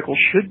these particles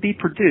should be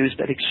produced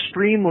at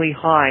extremely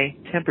high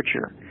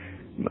temperature,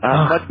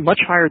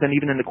 much higher than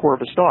even in the core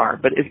of a star.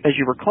 But as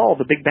you recall,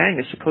 the Big Bang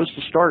is supposed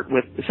to start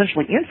with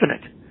essentially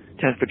infinite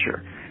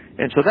temperature.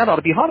 And so that ought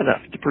to be hot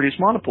enough to produce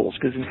monopoles,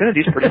 because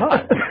infinity is pretty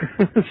hot.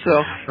 So,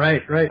 right.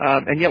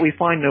 And yet we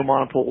find no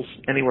monopoles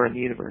anywhere in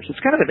the universe.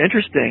 It's kind of an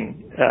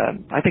interesting,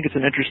 I think it's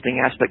an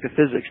interesting aspect of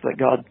physics that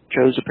God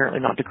chose apparently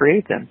not to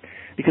create them,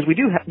 because we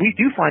do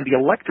find the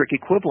electric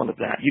equivalent of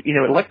that.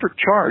 Electric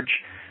charge,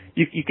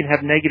 you can have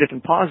negative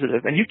and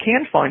positive, and you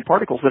can find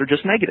particles that are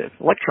just negative.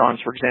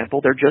 Electrons, for example,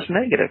 they're just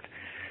negative,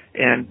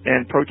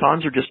 and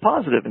protons are just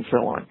positive, and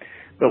so on.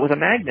 But with a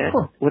magnet,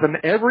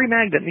 every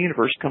magnet in the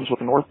universe comes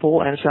with a north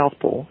pole and a south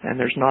pole, and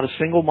there's not a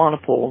single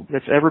monopole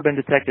that's ever been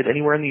detected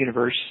anywhere in the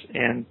universe,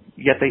 and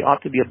yet they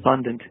ought to be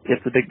abundant if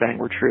the Big Bang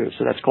were true.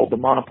 So that's called the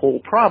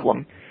monopole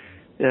problem,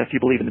 if you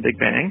believe in the Big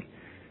Bang,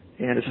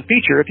 and it's a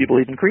feature if you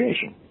believe in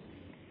creation.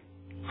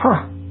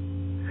 Huh.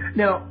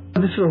 Now,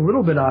 this is a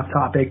little bit off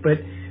topic, but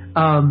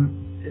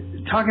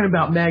talking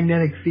about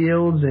magnetic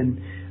fields,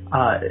 and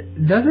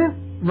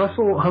doesn't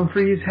Russell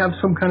Humphreys have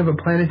some kind of a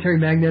planetary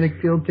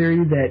magnetic field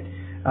theory that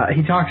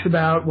he talks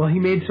about? Well, he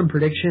made some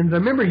predictions. I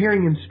remember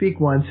hearing him speak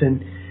once,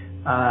 and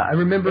I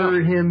remember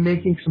him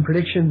making some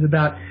predictions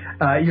about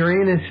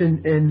Uranus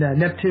and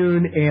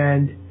Neptune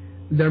and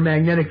their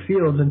magnetic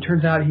fields, and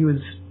turns out he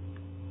was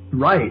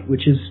right,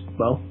 which is,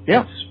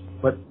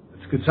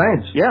 it's good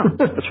science. Yeah,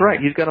 that's right.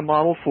 He's got a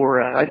model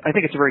for, I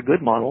think it's a very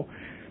good model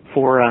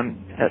for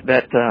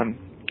that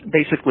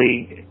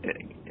basically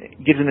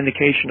gives an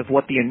indication of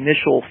what the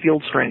initial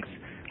field strength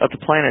of the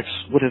planets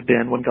would have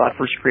been when God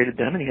first created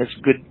them, and he has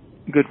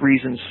good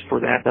reasons for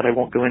that I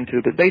won't go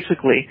into. But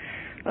basically,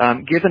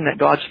 given that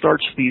God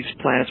starts these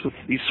planets with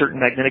these certain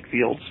magnetic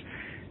fields,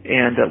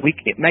 and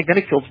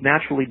magnetic fields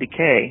naturally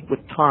decay with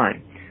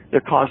time. They're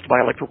caused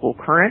by electrical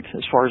current,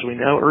 as far as we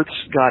know. Earth's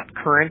got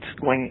current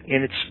going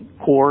in its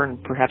core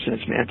and perhaps in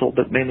its mantle,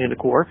 but mainly in the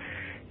core.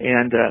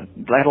 And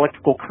that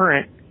electrical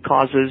current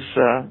causes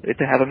it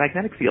to have a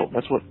magnetic field.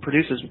 That's what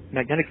produces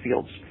magnetic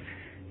fields.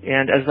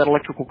 And as that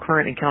electrical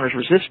current encounters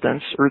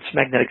resistance, Earth's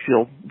magnetic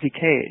field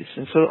decays.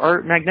 And so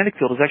our magnetic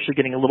field is actually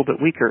getting a little bit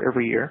weaker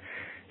every year.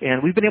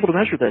 And we've been able to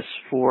measure this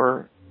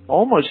for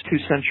almost 2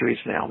 centuries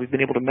now. We've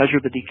been able to measure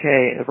the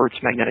decay of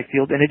Earth's magnetic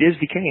field, and it is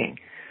decaying.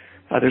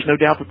 There's no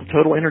doubt that the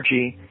total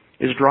energy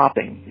is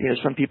dropping.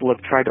 Some people have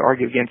tried to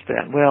argue against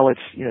that. Well,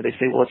 they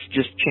say, well, it's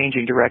just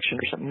changing direction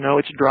or something. No,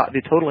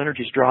 the total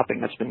energy is dropping.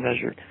 That's been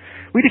measured.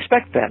 We'd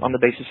expect that on the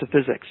basis of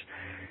physics.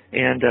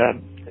 And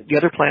the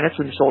other planets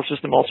in the solar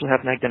system also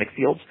have magnetic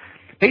fields.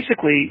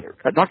 Basically,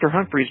 Dr.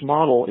 Humphrey's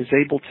model is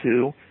able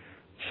to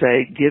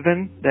say,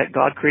 given that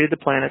God created the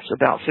planets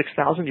about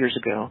 6,000 years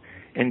ago,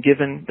 and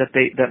given that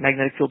that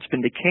magnetic field's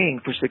been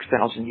decaying for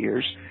 6,000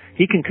 years,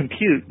 he can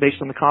compute, based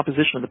on the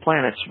composition of the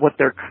planets, what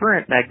their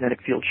current magnetic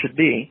field should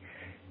be.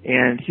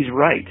 And he's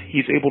right.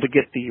 He's able to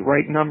get the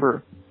right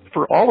number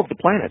for all of the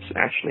planets,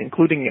 actually,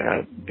 including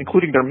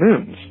their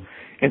moons,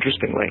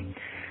 interestingly.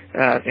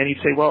 And he'd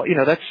say, well,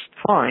 that's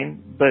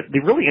fine, but the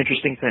really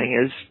interesting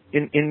thing is,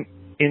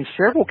 in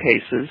several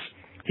cases,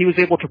 he was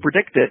able to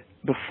predict it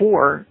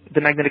before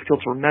the magnetic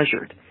fields were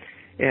measured.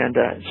 And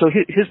so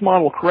his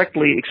model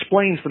correctly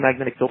explains the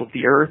magnetic field of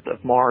the Earth,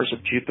 of Mars,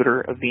 of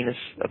Jupiter, of Venus,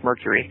 of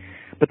Mercury.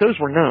 But those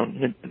were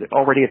known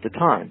already at the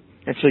time.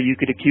 And so you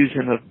could accuse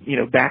him of,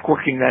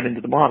 backworking that into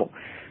the model.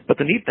 But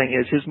the neat thing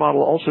is his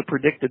model also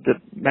predicted the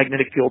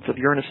magnetic fields of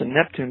Uranus and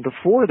Neptune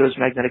before those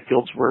magnetic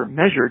fields were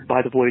measured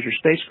by the Voyager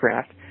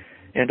spacecraft.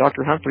 And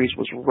Dr. Humphreys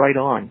was right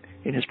on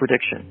in his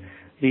prediction.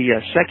 The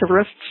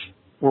secularists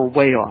were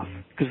way off,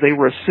 because they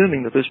were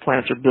assuming that those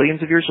planets are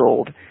billions of years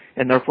old,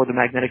 and therefore the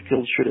magnetic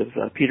field should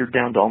have petered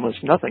down to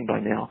almost nothing by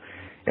now.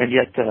 And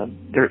yet,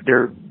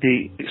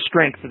 the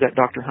strength that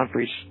Dr.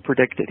 Humphreys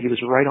predicted, he was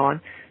right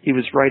on. He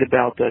was right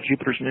about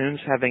Jupiter's moons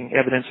having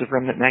evidence of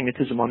remnant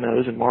magnetism on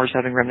those, and Mars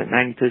having remnant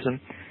magnetism.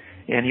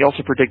 And he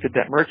also predicted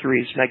that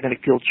Mercury's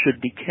magnetic field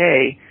should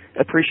decay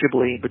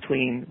appreciably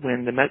between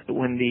when the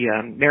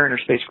Mariner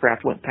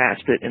spacecraft went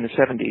past it in the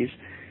 70s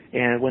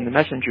and when the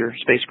Messenger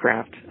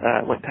spacecraft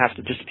went past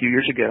it just a few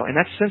years ago. And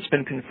that's since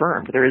been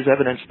confirmed. There is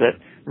evidence that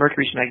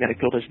Mercury's magnetic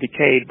field has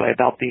decayed by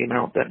about the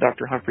amount that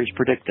Dr. Humphreys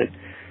predicted.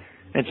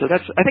 And so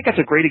I think that's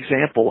a great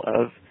example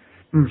of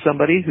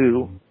somebody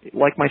who,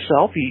 like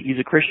myself, he's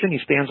a Christian, he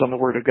stands on the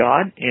Word of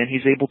God, and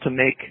he's able to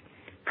make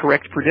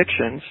correct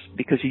predictions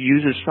because he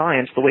uses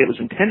science the way it was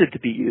intended to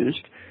be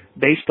used,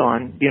 based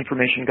on the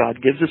information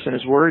God gives us in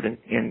His Word and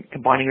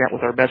combining that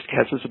with our best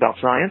guesses about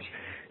science.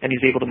 And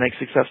he's able to make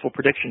successful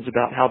predictions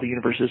about how the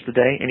universe is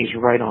today, and he's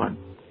right on.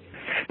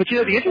 But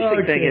the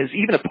interesting thing is,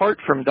 even apart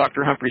from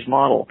Dr. Humphrey's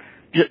model,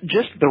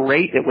 just the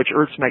rate at which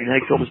Earth's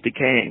magnetic field is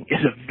decaying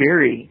is a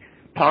very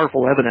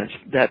powerful evidence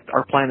that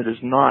our planet is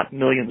not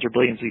millions or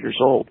billions of years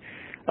old.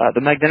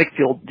 The magnetic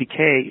field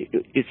decay,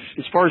 it's,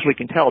 as far as we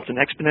can tell, it's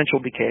an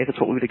exponential decay. That's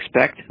what we would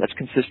expect. That's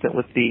consistent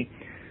with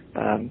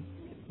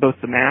both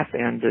the math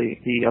and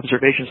the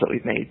observations that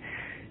we've made.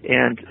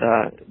 And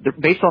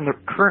based on the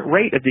current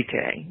rate of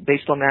decay,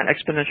 based on that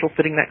exponential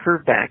fitting that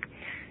curve back,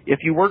 if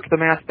you work the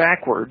math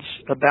backwards,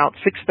 about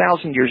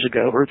 6,000 years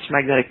ago, Earth's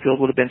magnetic field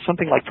would have been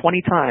something like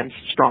 20 times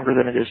stronger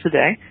than it is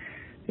today,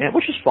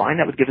 which is fine.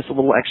 That would give us a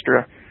little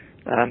extra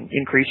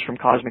increase from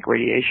cosmic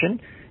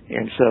radiation.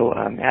 And so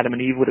Adam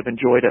and Eve would have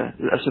enjoyed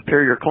a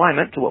superior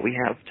climate to what we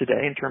have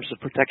today in terms of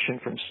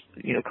protection from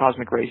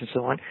cosmic rays and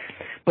so on.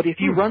 But if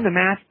you run the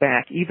math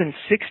back even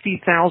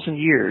 60,000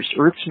 years,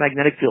 Earth's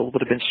magnetic field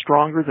would have been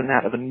stronger than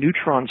that of a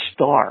neutron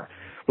star,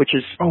 which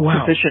is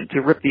sufficient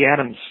to rip the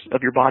atoms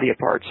of your body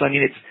apart. So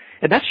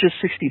and that's just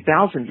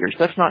 60,000 years.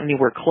 That's not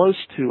anywhere close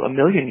to 1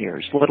 million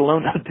years, let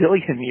alone 1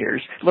 billion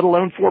years, let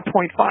alone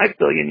 4.5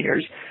 billion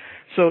years.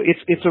 So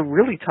it's a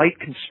really tight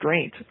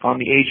constraint on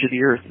the age of the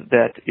Earth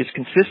that is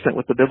consistent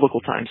with the biblical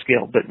time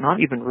scale, but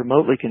not even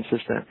remotely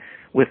consistent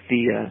with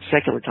the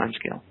secular time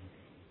scale.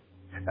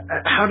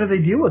 How do they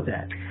deal with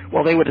that?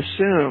 Well, they would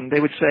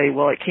say,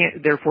 well, it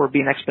can't therefore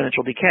be an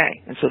exponential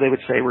decay. And so they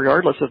would say,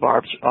 regardless of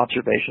our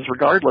observations,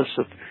 regardless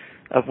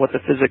of what the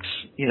physics,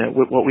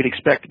 what we'd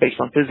expect based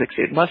on physics,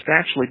 it must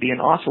actually be an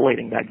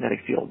oscillating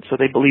magnetic field. So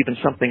they believe in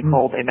something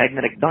called a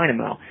magnetic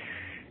dynamo.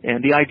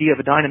 And the idea of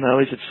a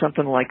dynamo is it's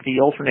something like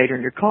the alternator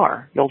in your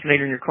car. The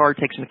alternator in your car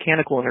takes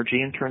mechanical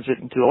energy and turns it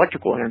into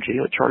electrical energy.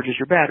 It charges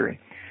your battery.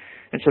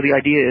 And so the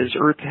idea is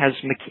Earth has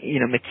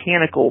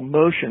mechanical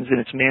motions in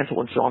its mantle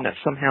and so on that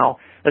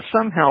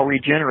somehow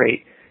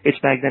regenerate its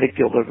magnetic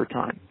field over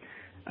time.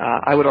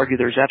 I would argue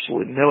there's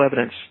absolutely no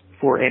evidence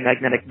for a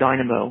magnetic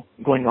dynamo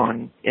going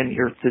on in the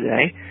Earth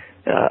today.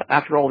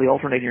 after all, the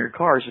alternator in your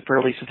car is a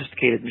fairly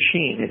sophisticated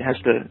machine. It has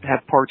to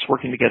have parts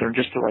working together in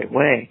just the right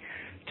way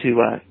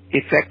to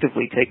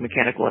effectively take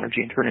mechanical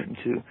energy and turn it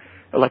into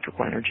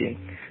electrical energy.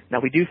 Now,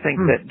 we do think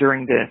that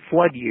during the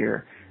flood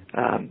year,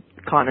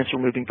 continents were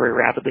moving very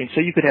rapidly, and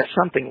so you could have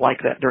something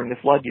like that during the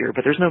flood year,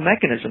 but there's no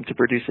mechanism to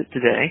produce it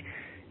today.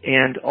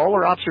 And all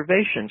our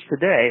observations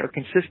today are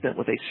consistent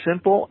with a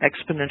simple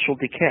exponential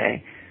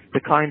decay, the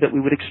kind that we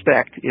would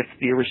expect if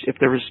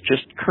there was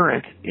just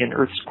current in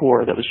Earth's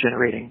core that was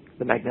generating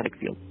the magnetic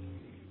field.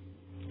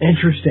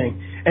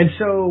 Interesting. And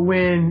so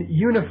when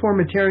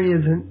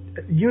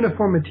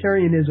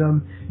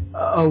uniformitarianism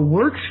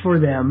works for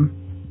them,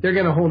 they're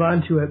going to hold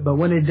on to it, but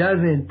when it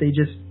doesn't, they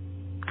just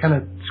kind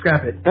of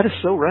scrap it. That is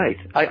so right.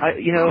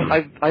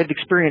 I've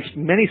experienced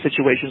many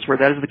situations where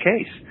that is the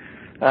case.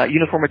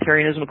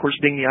 Uniformitarianism, of course,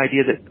 being the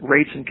idea that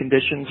rates and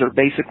conditions are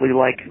basically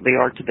like they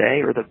are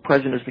today, or the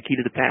present is the key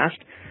to the past.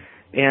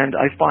 And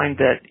I find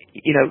that,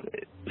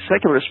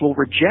 secularists will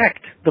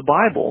reject the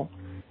Bible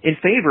in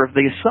favor of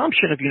the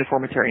assumption of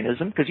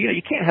uniformitarianism, because,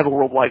 you can't have a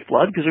worldwide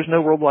flood because there's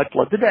no worldwide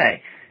flood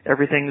today.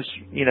 Everything's,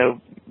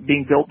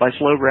 being built by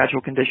slow,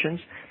 gradual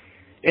conditions.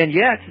 And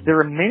yet, there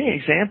are many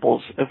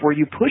examples of where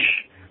you push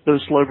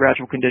those slow,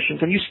 gradual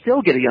conditions and you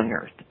still get a young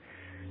Earth.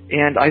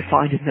 And I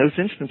find in those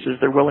instances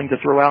they're willing to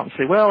throw out and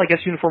say, well, I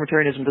guess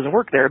uniformitarianism doesn't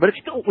work there, but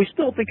we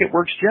still think it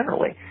works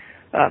generally.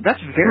 That's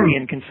very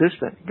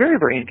inconsistent, very,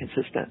 very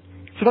inconsistent.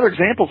 Some other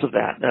examples of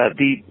that,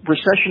 the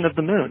recession of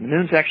the moon. The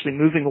moon's actually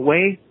moving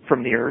away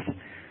from the Earth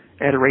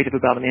at a rate of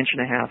about 1.5 inches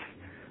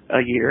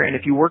a year, and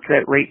if you work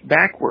that rate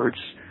backwards,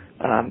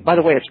 by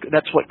the way,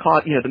 that's what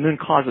the moon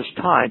causes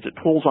tides. It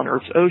pulls on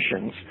Earth's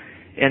oceans,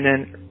 and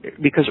then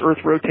because Earth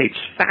rotates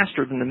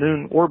faster than the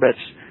moon orbits,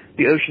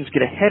 the oceans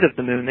get ahead of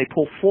the moon. They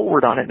pull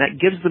forward on it, and that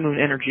gives the moon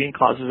energy and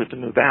causes it to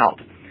move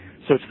out.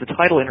 So it's the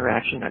tidal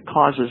interaction that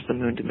causes the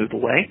moon to move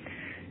away.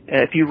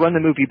 If you run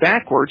the movie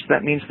backwards,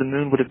 that means the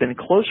moon would have been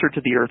closer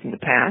to the Earth in the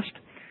past.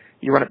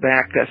 You run it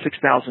back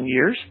 6,000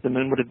 years, the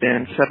moon would have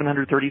been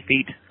 730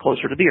 feet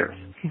closer to the Earth.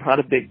 Not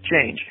a big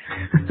change.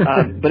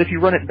 But if you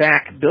run it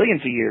back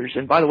billions of years,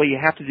 and by the way, you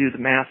have to do the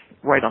math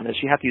right on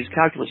this. You have to use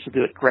calculus to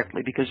do it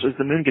correctly, because as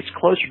the moon gets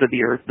closer to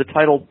the Earth, the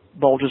tidal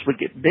bulges would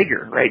get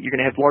bigger, right? You're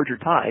going to have larger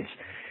tides.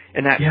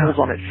 And that pulls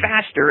on it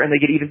faster, and they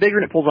get even bigger,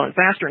 and it pulls on it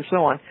faster, and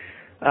so on.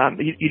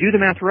 You do the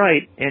math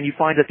right, and you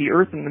find that the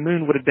Earth and the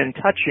moon would have been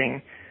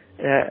touching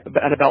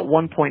at about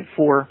 1.4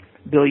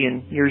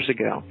 billion years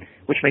ago,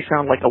 which may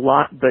sound like a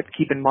lot, but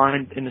keep in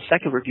mind, in the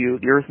secular view,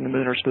 the Earth and the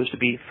moon are supposed to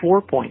be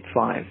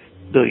 4.5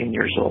 billion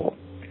years old.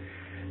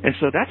 And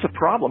so that's a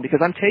problem,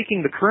 because I'm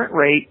taking the current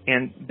rate,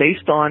 and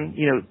based on,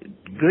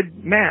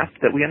 good math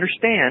that we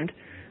understand,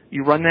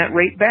 you run that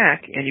rate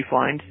back, and you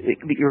find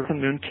the Earth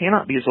and the moon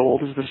cannot be as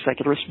old as the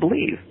secularists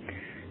believe.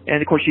 And,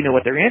 of course, you know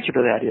what their answer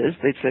to that is.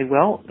 They'd say,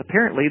 well,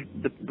 apparently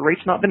the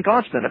rate's not been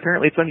constant.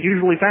 Apparently it's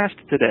unusually fast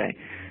today,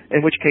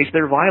 in which case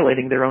they're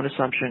violating their own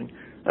assumption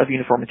of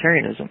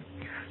uniformitarianism.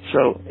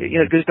 So,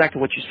 it goes back to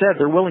what you said.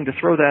 They're willing to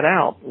throw that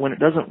out when it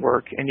doesn't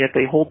work, and yet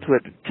they hold to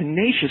it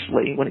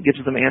tenaciously when it gives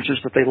them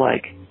answers that they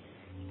like.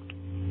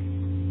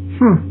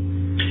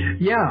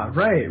 Yeah,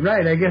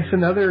 right. I guess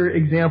another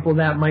example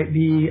that might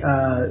be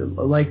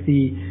like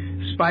the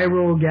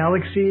spiral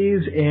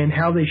galaxies and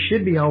how they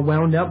should be all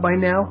wound up by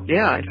now.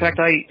 Yeah, in fact,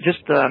 I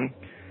just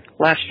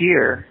last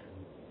year,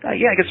 I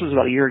guess it was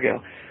about a year ago,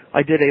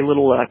 I did a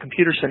little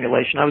computer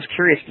simulation. I was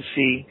curious to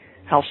see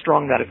how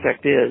strong that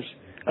effect is.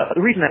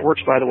 The reason that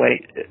works, by the way,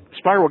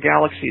 spiral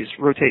galaxies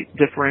rotate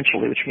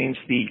differentially, which means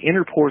the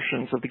inner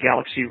portions of the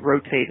galaxy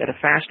rotate at a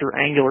faster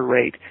angular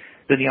rate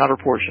than the outer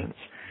portions.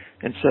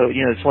 And so,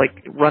 it's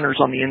like runners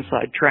on the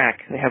inside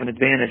track. They have an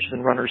advantage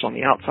than runners on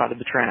the outside of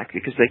the track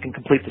because they can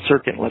complete the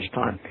circuit in less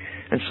time.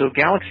 And so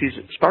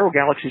spiral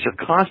galaxies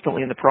are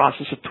constantly in the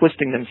process of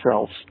twisting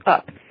themselves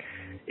up.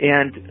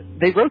 And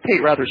they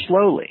rotate rather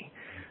slowly.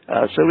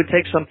 So it would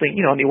take something,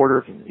 on the order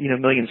of,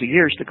 millions of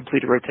years to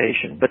complete a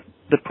rotation. But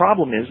the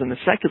problem is, in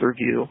the secular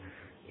view,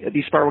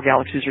 these spiral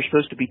galaxies are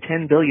supposed to be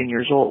 10 billion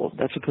years old.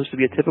 That's supposed to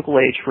be a typical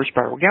age for a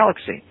spiral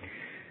galaxy.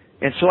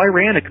 And so I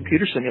ran a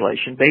computer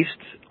simulation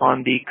based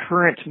on the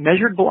current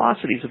measured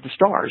velocities of the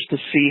stars to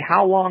see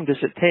how long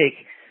does it take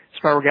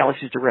spiral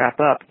galaxies to wrap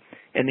up.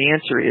 And the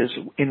answer is,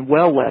 in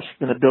well less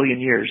than 1 billion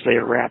years, they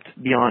are wrapped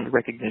beyond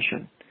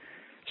recognition.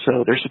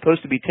 So they're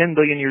supposed to be 10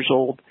 billion years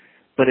old.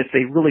 But if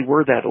they really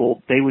were that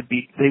old, they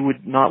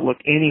would not look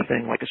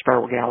anything like a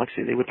spiral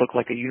galaxy. They would look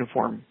like a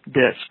uniform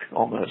disk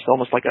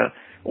almost like a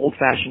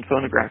old-fashioned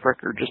phonograph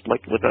record, just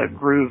like with a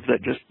groove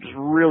that just is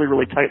really,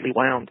 really tightly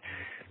wound.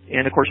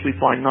 And of course, we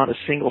find not a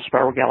single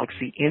spiral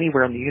galaxy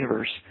anywhere in the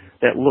universe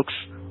that looks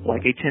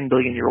like a 10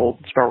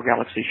 billion-year-old spiral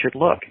galaxy should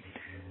look.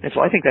 And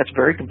so I think that's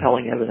very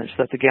compelling evidence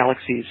that the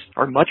galaxies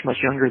are much, much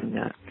younger than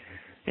that,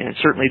 and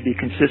certainly be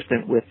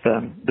consistent with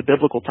the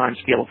biblical time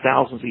scale of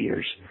thousands of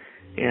years.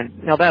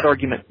 And now that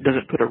argument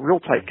doesn't put a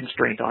real tight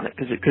constraint on it,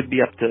 because it could be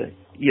up to,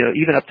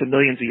 even up to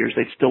millions of years,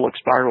 they'd still look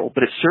spiral,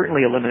 but it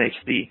certainly eliminates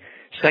the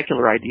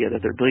secular idea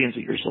that they're billions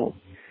of years old.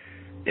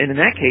 and in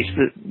that case,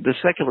 the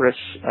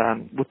secularists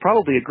would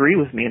probably agree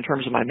with me in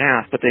terms of my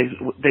math, but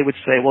they would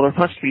say, well, there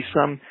must be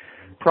some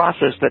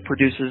process that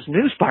produces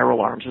new spiral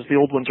arms as the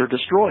old ones are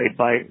destroyed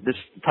by this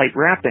tight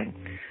wrapping.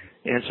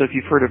 And so if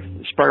you've heard of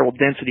spiral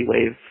density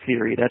wave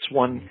theory, that's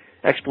one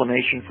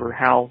explanation for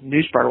how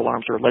new spiral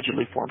arms are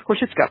allegedly formed. Of course,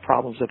 it's got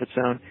problems of its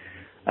own.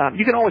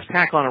 You can always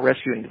tack on a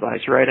rescuing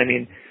device, right? I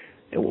mean,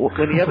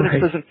 when the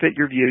evidence doesn't fit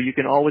your view, you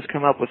can always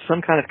come up with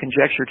some kind of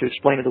conjecture to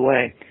explain it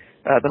away.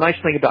 The nice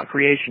thing about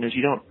creation is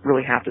you don't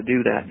really have to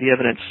do that. The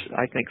evidence,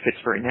 I think, fits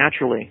very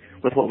naturally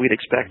with what we'd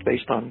expect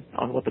based on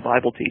what the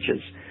Bible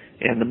teaches.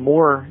 And the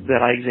more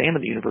that I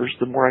examine the universe,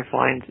 the more I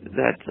find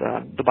that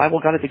the Bible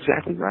got it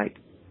exactly right.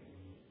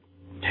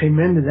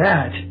 Amen to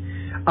that.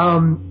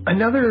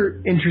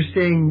 Another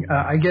interesting,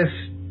 I guess,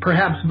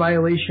 perhaps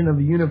violation of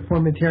the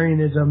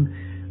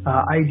uniformitarianism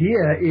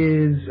idea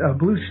is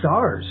blue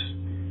stars.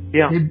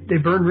 Yeah. They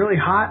burn really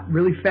hot,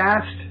 really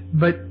fast,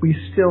 but we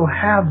still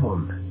have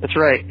them. That's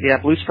right. Yeah,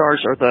 blue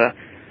stars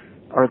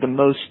are the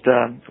most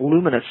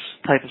luminous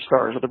type of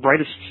stars, or the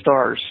brightest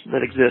stars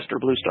that exist are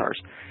blue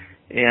stars.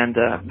 And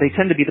they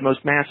tend to be the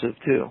most massive,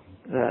 too,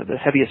 the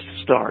heaviest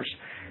stars.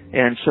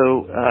 And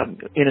so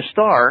in a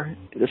star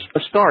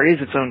is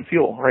its own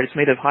fuel, right? It's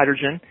made of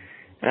hydrogen,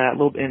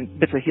 and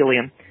bits of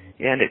helium,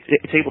 and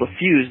it's able to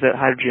fuse that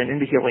hydrogen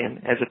into helium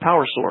as a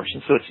power source.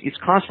 And so it's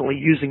constantly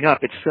using up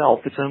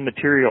itself, its own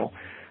material,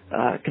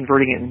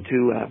 converting it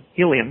into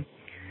helium.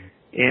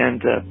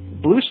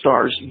 And blue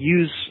stars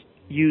use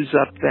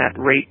up that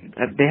rate.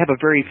 They have a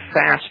very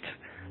fast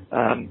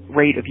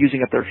rate of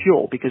using up their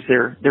fuel because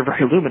they're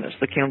very luminous.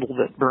 The candle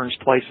that burns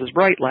twice as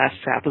bright lasts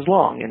half as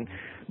long, and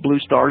blue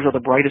stars are the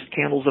brightest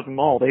candles of them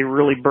all. They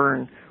really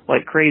burn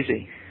like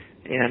crazy.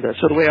 And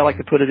so the way I like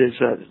to put it is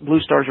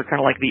blue stars are kind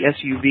of like the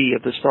SUV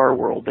of the star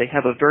world. They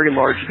have a very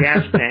large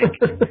gas tank,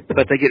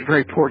 but they get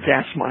very poor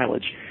gas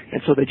mileage.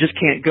 And so they just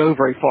can't go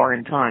very far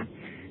in time.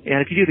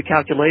 And if you do the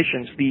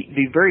calculations,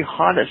 the very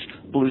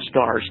hottest blue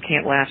stars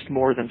can't last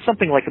more than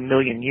something like 1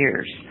 million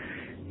years.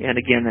 And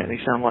again, that may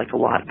sound like a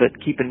lot, but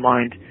keep in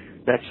mind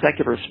that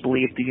secularists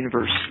believe the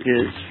universe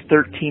is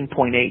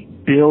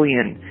 13.8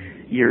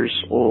 billion years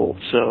old.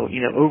 So,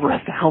 over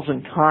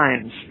 1,000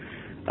 times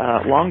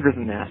longer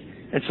than that.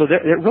 And so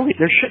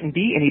there shouldn't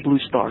be any blue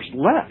stars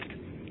left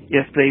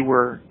if they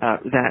were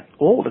that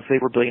old, if they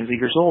were billions of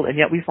years old. And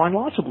yet we find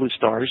lots of blue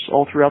stars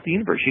all throughout the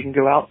universe. You can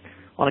go out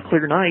on a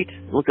clear night,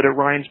 look at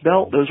Orion's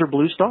belt. Those are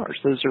blue stars.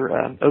 Those are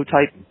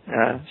O-type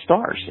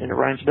stars in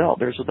Orion's belt.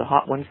 Those are the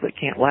hot ones that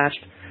can't last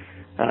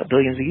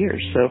billions of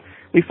years. So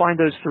we find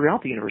those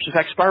throughout the universe. In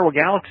fact, spiral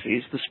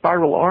galaxies, the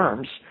spiral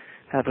arms,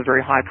 have a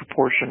very high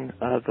proportion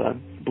of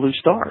blue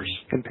stars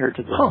compared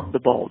to the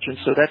bulge. And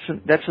so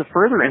that's a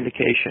further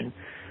indication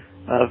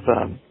of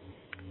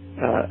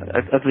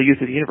the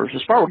youth of the universe. The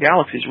spiral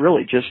galaxies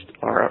really just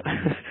are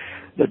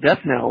the death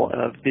knell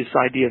of this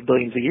idea of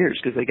billions of years,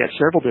 because they get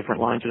several different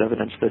lines of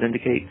evidence that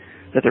indicate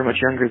that they're much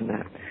younger than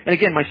that. And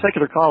again, my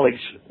secular colleagues,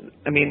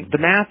 the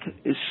math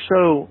is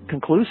so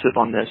conclusive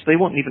on this, they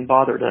won't even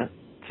bother to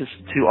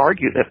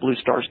argue that blue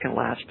stars can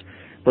last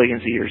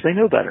billions of years. They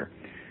know better.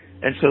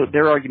 And so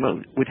their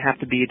argument would have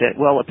to be that,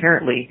 well,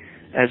 apparently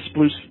as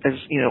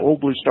old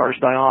blue stars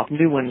die off,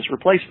 new ones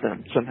replace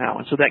them somehow.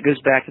 And so that goes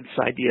back to this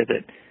idea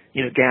that,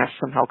 gas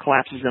somehow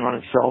collapses in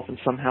on itself and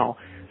somehow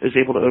is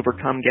able to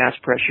overcome gas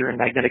pressure and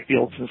magnetic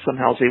fields and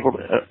somehow is able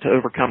to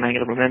overcome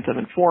angular momentum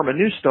and form a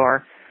new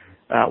star,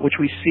 which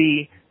we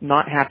see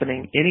not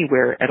happening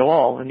anywhere at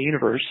all in the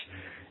universe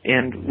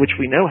and which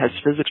we know has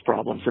physics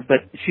problems.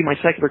 But see, my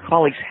secular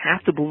colleagues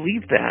have to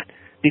believe that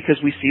because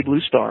we see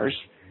blue stars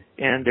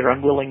and they're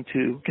unwilling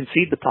to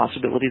concede the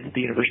possibility that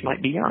the universe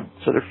might be young.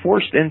 So they're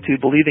forced into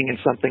believing in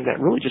something that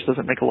really just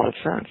doesn't make a lot of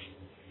sense.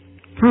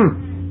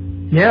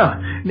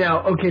 Yeah.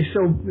 Now, okay,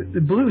 so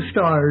the blue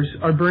stars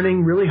are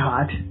burning really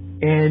hot,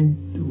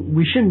 and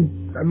we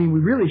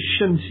really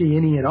shouldn't see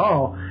any at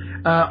all.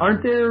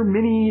 Aren't there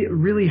many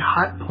really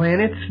hot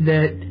planets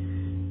that,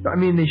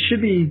 they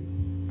should be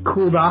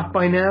cooled off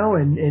by now,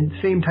 and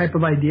same type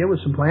of idea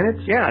with some planets?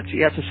 Yeah,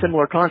 it's a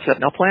similar concept.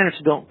 Now, planets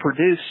don't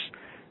produce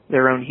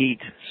their own heat.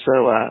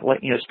 So,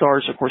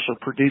 stars, of course, are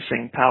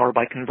producing power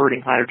by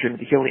converting hydrogen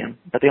into helium,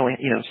 but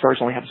stars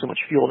only have so much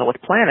fuel. Now,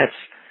 with planets,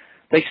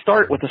 they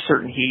start with a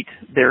certain heat,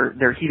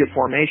 their heat of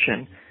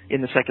formation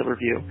in the secular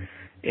view,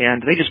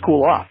 and they just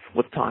cool off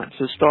with time.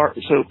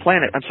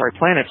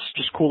 Planets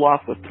just cool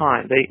off with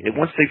time.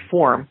 Once they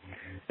form,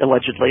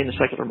 allegedly in the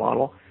secular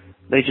model,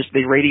 they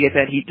radiate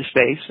that heat to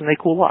space and they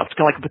cool off. It's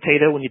kind of like a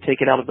potato when you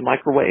take it out of the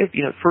microwave.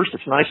 At first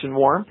it's nice and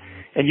warm,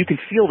 and you can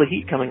feel the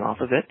heat coming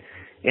off of it.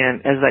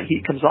 And as that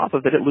heat comes off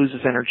of it, it loses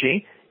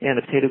energy, and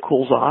the potato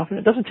cools off. And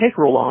it doesn't take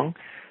real long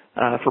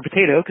for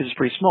potato because it's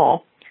pretty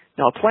small.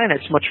 Now, a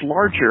planet's much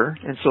larger,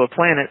 and so a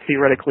planet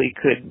theoretically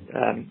could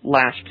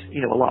last,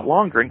 a lot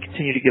longer and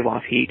continue to give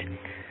off heat.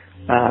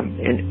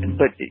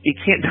 But it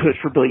can't do it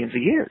for billions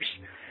of years.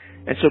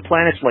 And so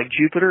planets like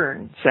Jupiter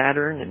and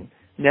Saturn and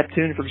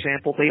Neptune, for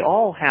example, they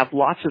all have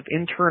lots of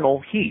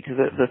internal heat.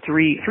 The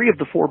three of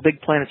the four big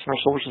planets in our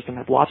solar system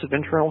have lots of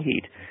internal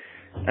heat.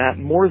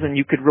 more than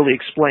you could really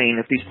explain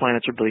if these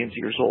planets are billions of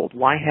years old.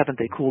 Why haven't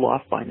they cooled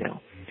off by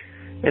now?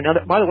 And now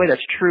by the way,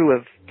 that's true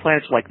of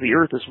planets like the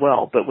Earth as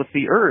well. But with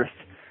the Earth,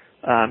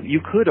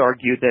 you could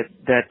argue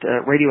that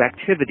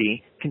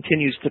radioactivity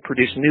continues to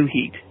produce new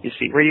heat. You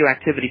see,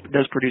 radioactivity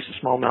does produce a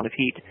small amount of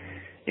heat,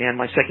 and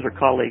my secular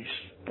colleagues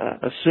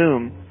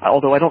assume,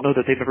 although I don't know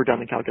that they've ever done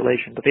the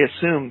calculation, but they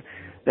assume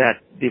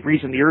that the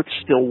reason the Earth's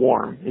still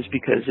warm is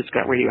because it's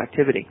got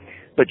radioactivity.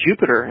 But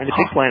Jupiter and the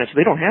big planets,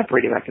 they don't have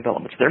radioactive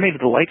elements. They're made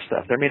of the light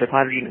stuff. They're made of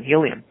hydrogen and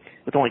helium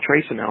with only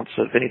trace amounts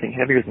of anything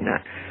heavier than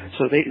that.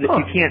 So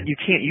you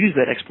can't use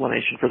that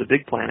explanation for the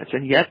big planets,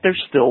 and yet they're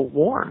still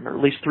warm, or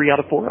at least 3 out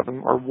of 4 of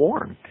them are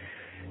warm.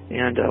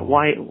 And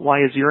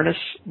why is Uranus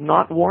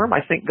not warm?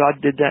 I think God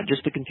did that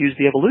just to confuse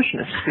the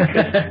evolutionists.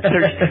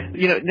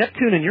 Because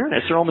Neptune and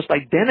Uranus are almost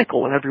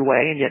identical in every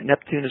way, and yet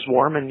Neptune is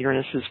warm and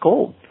Uranus is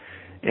cold.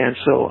 And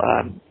so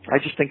I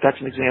just think that's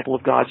an example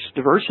of God's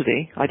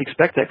diversity. I'd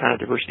expect that kind of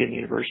diversity in the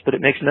universe, but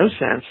it makes no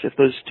sense if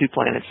those two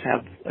planets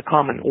have a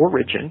common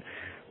origin,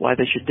 why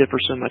they should differ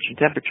so much in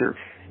temperature,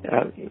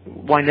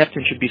 why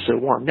Neptune should be so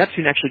warm.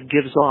 Neptune actually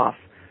gives off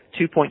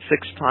 2.6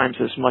 times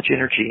as much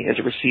energy as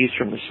it receives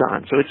from the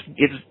sun. So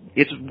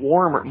it's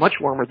warmer, much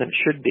warmer than it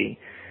should be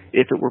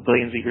if it were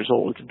billions of years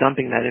old. It's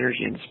dumping that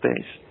energy into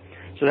space.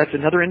 So that's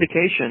another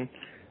indication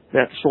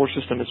that the solar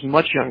system is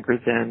much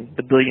younger than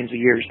the billions of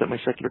years that my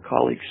secular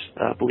colleagues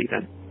believe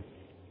in.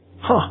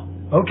 Huh.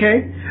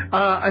 Okay.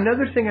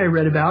 Another thing I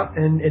read about,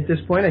 and at this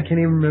point I can't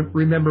even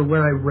remember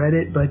where I read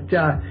it, but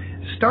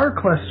star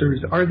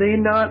clusters, are they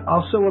not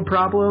also a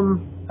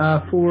problem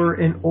for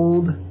an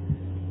old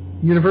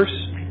universe?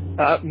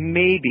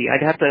 Maybe.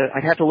 I'd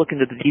have to look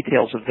into the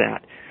details of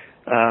that.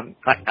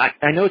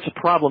 I know it's a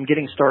problem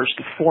getting stars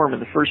to form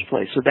in the first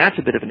place, so that's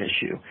a bit of an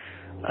issue.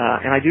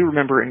 And I do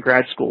remember in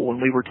grad school when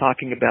we were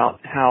talking about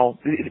how,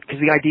 because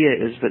the idea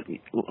is that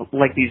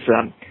like these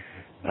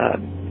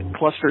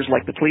clusters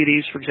like the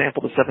Pleiades, for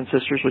example, the Seven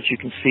Sisters, which you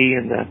can see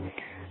in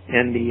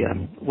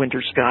the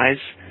winter skies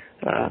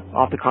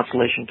off the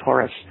constellation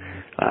Taurus.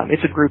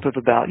 It's a group of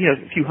about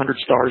a few hundred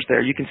stars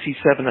there. You can see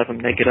 7 of them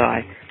naked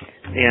eye,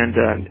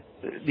 and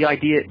the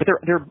idea, but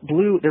they're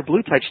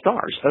blue type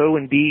stars, O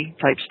and B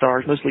type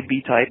stars, mostly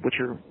B type, which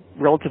are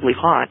relatively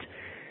hot.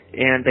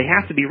 And they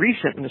have to be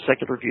recent in the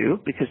secular view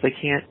because they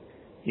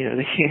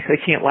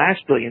can't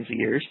last billions of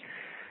years.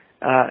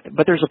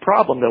 But there's a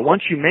problem though.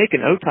 Once you make an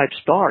O-type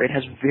star, it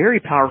has very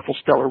powerful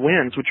stellar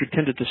winds, which would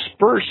tend to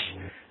disperse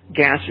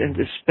gas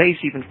into space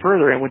even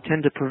further and would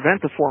tend to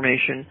prevent the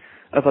formation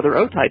of other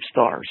O-type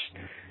stars.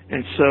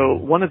 And so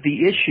one of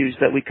the issues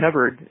that we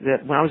covered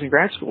that when I was in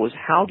grad school is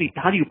how do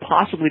you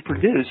possibly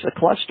produce a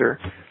cluster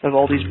of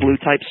all these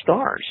blue-type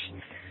stars?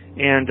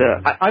 And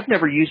I've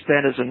never used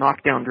that as a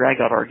knockdown,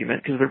 drag-out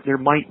argument because there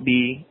might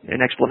be an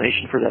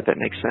explanation for that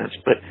makes sense.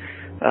 But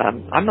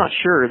I'm not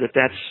sure that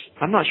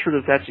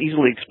that's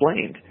easily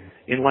explained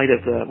in light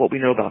of what we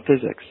know about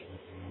physics.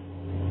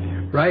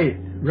 Right.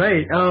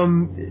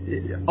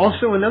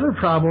 Also, another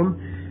problem.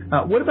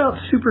 What about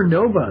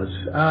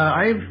supernovas?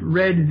 I've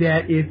read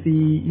that if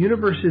the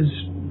universe is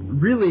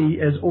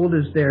really as old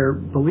as they're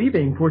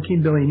believing,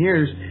 14 billion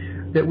years,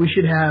 that we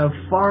should have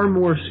far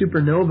more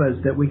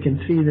supernovas that we can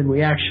see than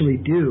we actually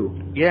do.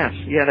 Yes,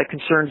 that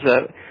concerns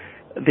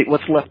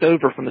what's left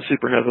over from the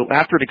supernova.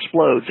 After it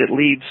explodes, it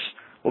leaves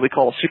what we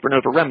call a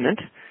supernova remnant,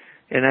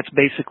 and that's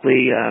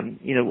basically,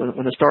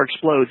 when the star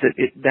explodes,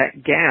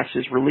 that gas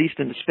is released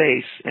into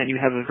space, and you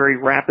have a very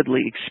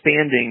rapidly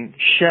expanding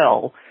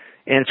shell,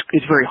 and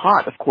it's very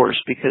hot, of course,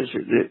 because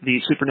the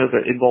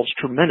supernova involves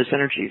tremendous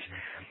energies.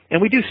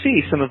 And we do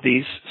see some of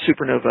these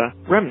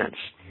supernova remnants.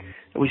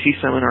 We see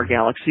some in our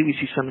galaxy. We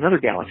see some in other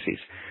galaxies.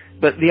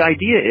 But the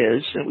idea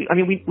is,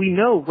 we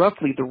know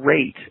roughly the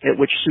rate at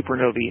which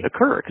supernovae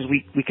occur because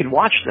we can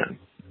watch them.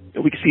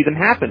 We can see them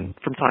happen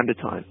from time to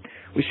time.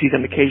 We see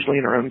them occasionally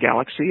in our own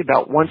galaxy,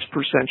 about once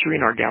per century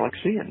in our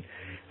galaxy, and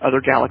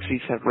other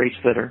galaxies have rates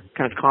that are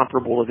kind of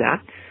comparable to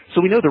that.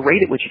 So we know the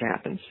rate at which it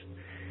happens.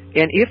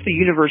 And if the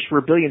universe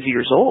were billions of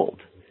years old,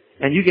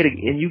 and you get a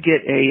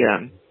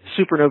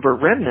supernova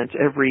remnant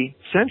every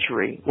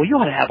century, well, you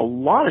ought to have a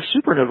lot of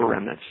supernova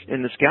remnants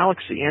in this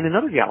galaxy and in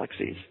other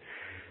galaxies.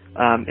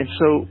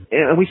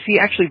 And we see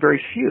actually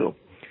very few.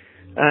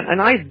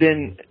 And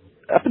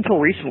up until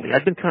recently,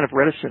 I've been kind of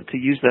reticent to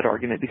use that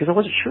argument because I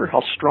wasn't sure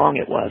how strong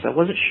it was. I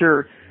wasn't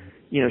sure,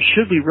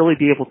 should we really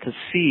be able to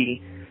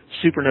see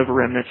supernova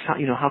remnants,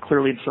 how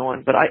clearly and so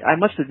on. But I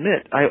must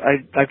admit,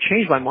 I've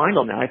changed my mind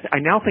on that. I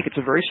now think it's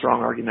a very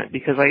strong argument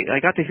because I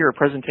got to hear a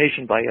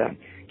presentation by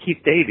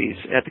Keith Davies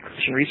at the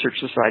Christian Research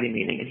Society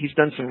meeting, and he's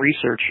done some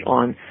research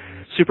on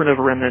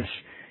supernova remnants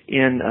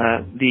in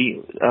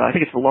I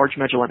think it's the Large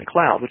Magellanic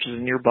Cloud, which is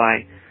a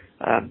nearby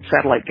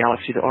satellite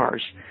galaxy to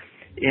ours.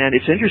 And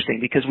it's interesting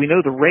because we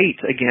know the rate,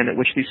 again, at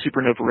which these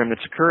supernova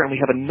remnants occur, and we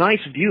have a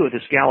nice view of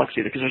this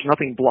galaxy because there's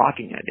nothing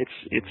blocking it.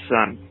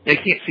 I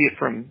can't see it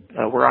from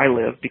where I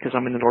live because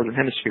I'm in the northern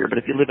hemisphere, but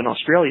if you live in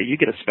Australia, you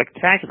get a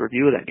spectacular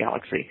view of that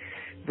galaxy,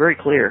 very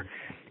clear.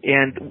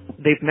 And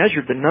they've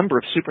measured the number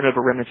of supernova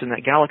remnants in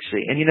that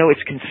galaxy. And,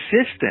 it's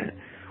consistent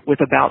with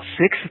about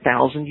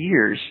 6,000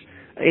 years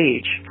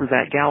age for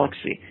that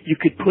galaxy. You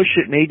could push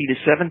it maybe to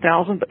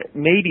 7,000, but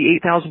maybe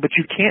 8,000, but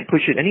you can't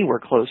push it anywhere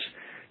close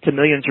to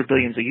millions or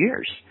billions of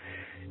years.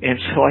 And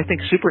so I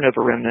think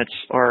supernova remnants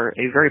are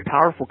a very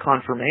powerful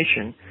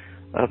confirmation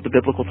of the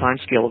biblical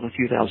timescale of a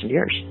few thousand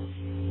years.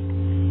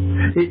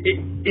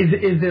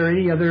 Is there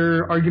any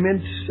other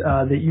arguments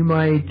that you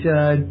might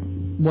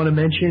want to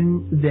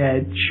mention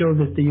that show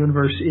that the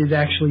universe is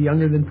actually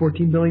younger than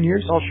 14 billion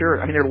years? Oh,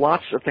 sure. I mean, there are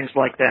lots of things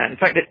like that. In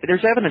fact,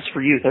 there's evidence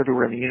for youth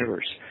everywhere in the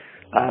universe.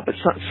 But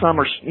some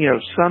are,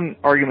 some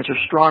arguments are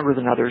stronger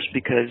than others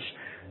because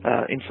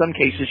in some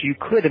cases you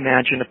could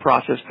imagine a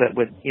process that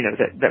would,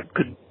 that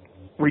could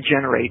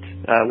regenerate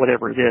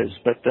whatever it is.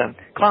 But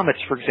comets,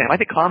 for example, I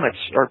think comets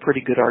are a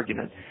pretty good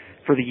argument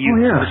for the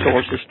youth of the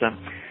solar system.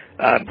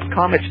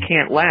 Comets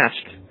can't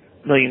last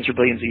millions or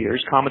billions of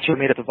years. Comets are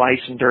made up of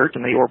ice and dirt,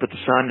 and they orbit the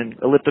sun in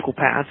elliptical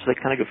paths. They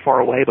kind of go far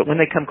away. But when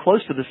they come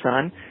close to the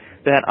sun,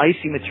 that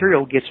icy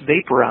material gets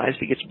vaporized.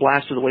 It gets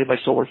blasted away by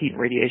solar heat and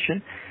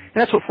radiation. And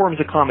that's what forms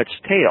a comet's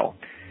tail.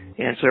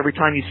 And so every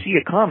time you see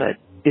a comet,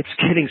 it's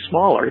getting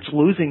smaller. It's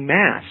losing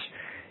mass.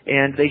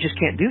 And they just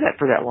can't do that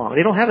for that long.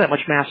 They don't have that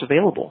much mass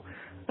available.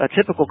 A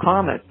typical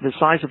comet, the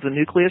size of the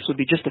nucleus, would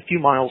be just a few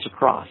miles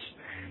across.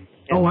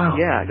 And, oh, wow.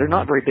 Yeah, they're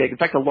not very big. In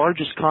fact, the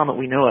largest comet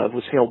we know of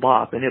was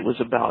Hale-Bopp, and it was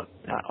about,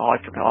 I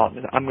forgot,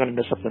 I'm going to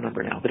mess up the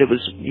number now, but it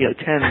was,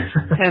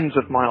 tens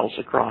of miles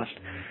across,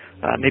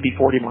 maybe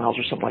 40 miles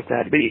or something like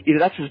that. But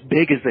that's as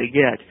big as they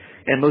get,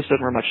 and most of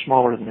them are much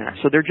smaller than that.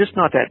 So they're just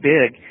not that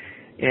big,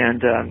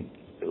 and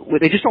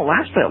they just don't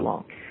last that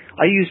long.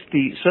 I used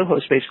the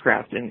SOHO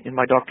spacecraft in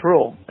my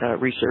doctoral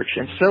research,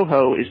 and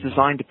SOHO is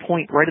designed to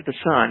point right at the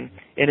sun,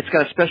 and it's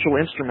got a special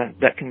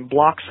instrument that can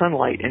block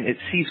sunlight, and it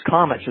sees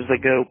comets as they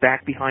go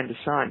back behind the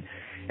sun.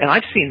 And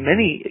I've seen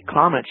many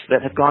comets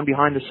that have gone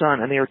behind the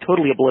sun, and they are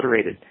totally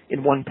obliterated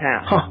in one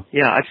pass. Huh.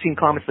 Yeah, I've seen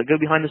comets that go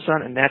behind the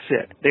sun, and that's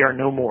it. They are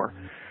no more.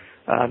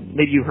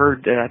 Maybe you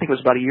heard, I think it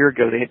was about a year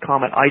ago, they had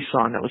Comet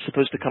Ison that was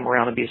supposed to come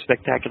around and be a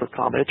spectacular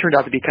comet. It turned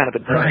out to be kind of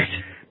a dud.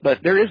 Right.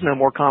 But there is no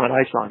more Comet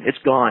Ison. It's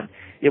gone.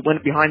 It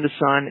went behind the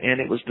sun, and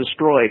it was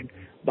destroyed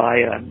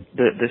by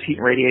the heat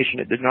and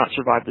radiation. It did not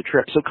survive the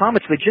trip. So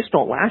comets, they just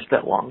don't last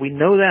that long. We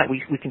know that.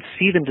 We can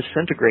see them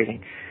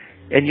disintegrating.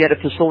 And yet,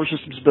 if the solar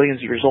system is billions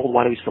of years old,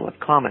 why do we still have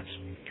comets?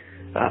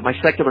 My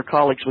secular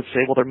colleagues would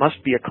say, well, there must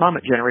be a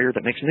comet generator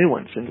that makes new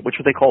ones, which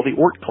they call the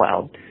Oort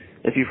cloud.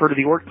 If you've heard of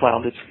the Oort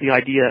cloud, it's the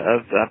idea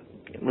of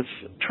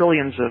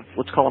trillions of,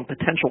 let's call them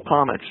potential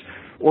comets,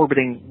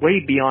 orbiting way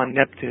beyond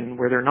Neptune,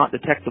 where they're not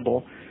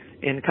detectable,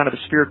 in kind of a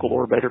spherical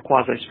orbit or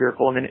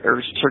quasi-spherical, and then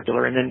or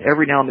circular, and then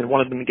every now and then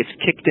one of them gets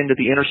kicked into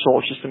the inner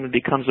solar system and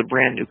becomes a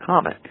brand new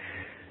comet.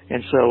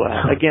 And so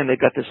again, they've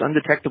got this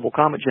undetectable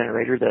comet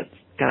generator that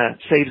kind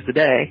of saves the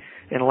day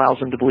and allows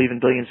them to believe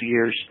in billions of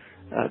years,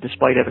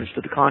 despite evidence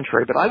to the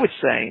contrary. But I would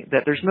say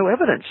that there's no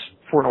evidence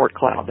for an Oort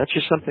cloud. That's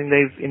just something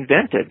they've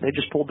invented. They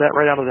just pulled that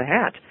right out of the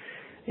hat.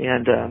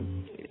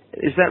 And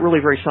is that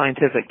really very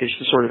scientific, just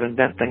to sort of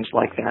invent things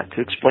like that to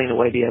explain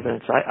away the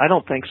evidence? I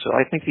don't think so.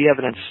 I think the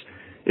evidence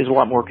is a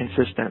lot more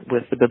consistent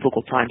with the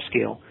biblical time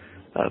scale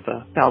of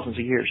thousands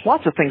of years.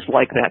 Lots of things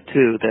like that,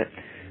 too, that,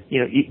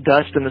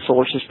 dust in the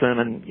solar system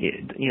and,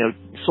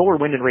 solar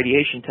wind and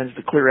radiation tends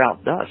to clear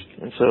out dust.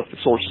 And so if the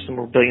solar system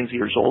were billions of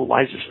years old,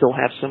 why does it still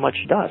have so much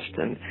dust?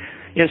 And,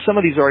 some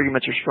of these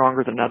arguments are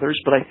stronger than others,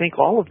 but I think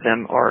all of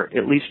them are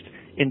at least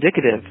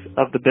indicative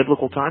of the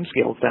biblical time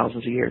scale of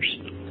thousands of years.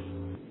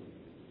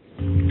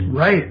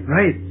 Right.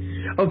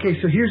 Okay,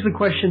 so here's the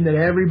question that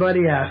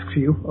everybody asks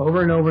you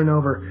over and over and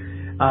over.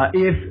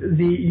 If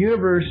the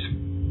universe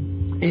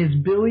is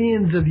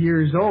billions of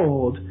years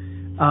old,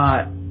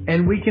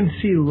 and we can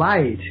see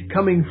light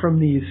coming from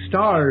these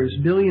stars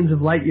billions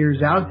of light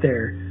years out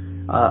there,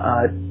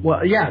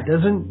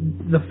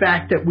 doesn't the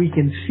fact that we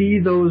can see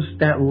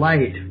that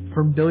light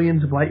from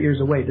billions of light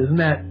years away, doesn't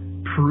that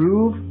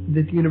prove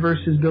that the universe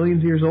is billions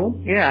of years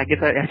old? Yeah, I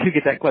do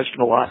get that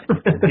question a lot.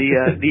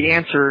 The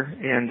answer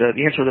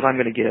that I'm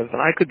going to give,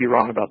 and I could be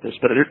wrong about this,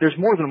 but there's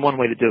more than one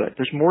way to do it.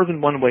 There's more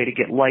than one way to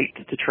get light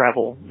to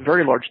travel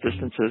very large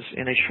distances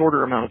in a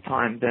shorter amount of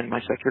time than my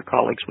secular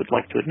colleagues would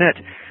like to admit.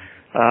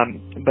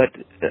 But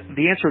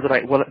the answer that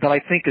I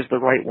think is the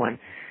right one,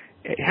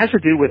 it has to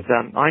do with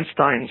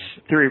Einstein's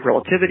theory of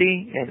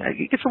relativity, and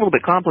it gets a little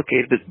bit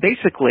complicated, but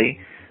basically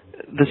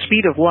the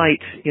speed of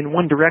light in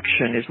one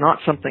direction is not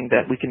something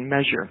that we can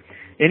measure.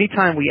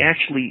 Anytime we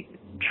actually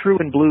true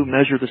and blue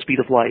measure the speed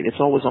of light,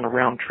 it's always on a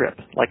round trip.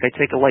 Like I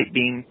take a light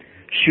beam,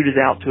 shoot it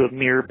out to a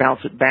mirror,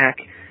 bounce it back,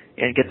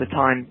 and get the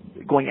time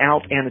going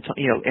out and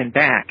and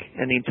back.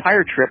 And the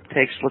entire trip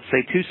takes, let's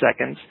say, 2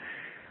 seconds.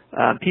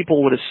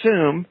 People would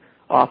assume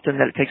often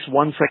that it takes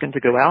 1 second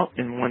to go out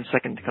and 1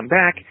 second to come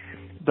back.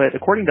 But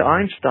according to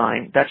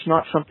Einstein, that's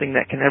not something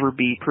that can ever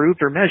be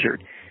proved or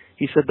measured.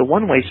 He said the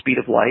one-way speed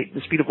of light,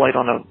 the speed of light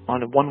on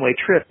a one-way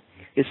trip,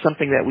 is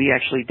something that we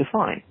actually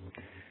define.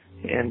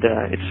 And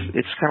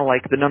it's kind of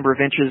like the number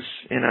of inches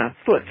in a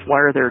foot. Why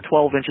are there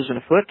 12 inches in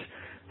a foot?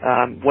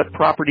 What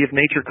property of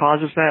nature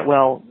causes that?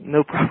 Well,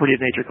 no property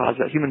of nature causes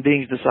that. Human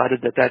beings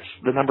decided that that's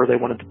the number they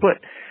wanted to put.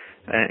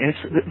 And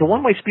it's the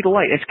one-way speed of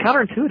light. It's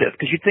counterintuitive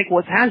because you'd think,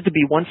 well, it has to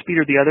be one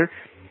speed or the other.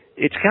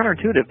 It's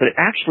counterintuitive, but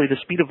actually the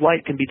speed of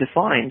light can be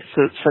defined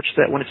such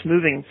that when it's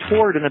moving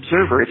toward an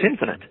observer, it's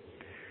infinite.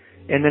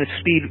 And then its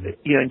speed,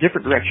 in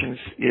different directions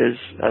is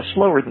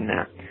slower than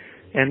that.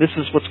 And this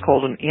is what's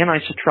called an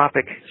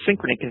anisotropic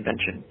synchrony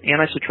convention.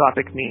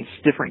 Anisotropic means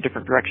different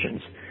directions.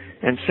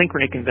 And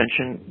synchrony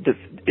convention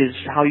is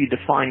how you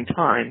define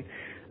time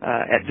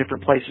at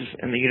different places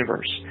in the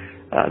universe.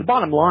 The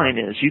bottom line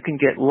is you can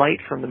get light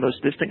from the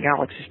most distant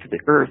galaxies to the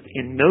Earth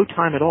in no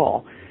time at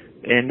all.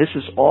 And this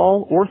is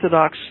all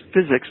orthodox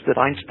physics that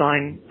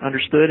Einstein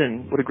understood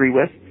and would agree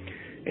with.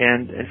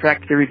 And in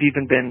fact, there have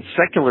even been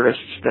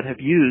secularists that have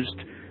used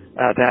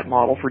that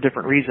model for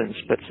different reasons.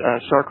 But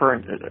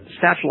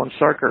Stachel and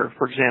Sarkar,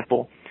 for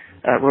example,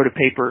 wrote a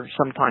paper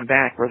some time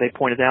back where they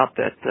pointed out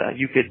that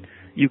you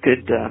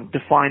could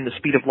define the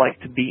speed of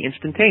light to be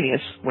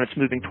instantaneous when it's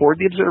moving toward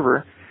the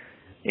observer,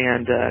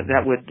 and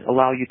that would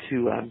allow you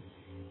to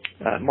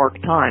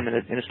mark time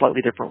in a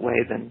slightly different way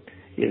than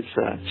is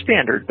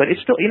standard. But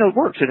it's still, it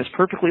works, and it's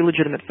perfectly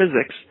legitimate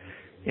physics.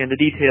 And the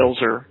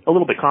details are a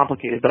little bit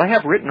complicated, but I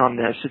have written on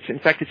this. It's in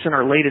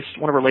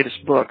one of our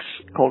latest books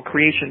called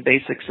Creation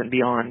Basics and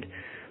Beyond.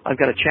 I've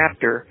got a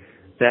chapter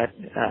that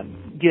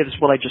gives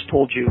what I just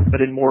told you, but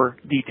in more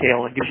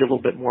detail, and gives you a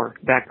little bit more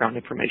background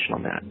information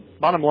on that.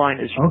 Bottom line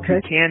is you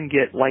can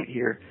get light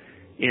here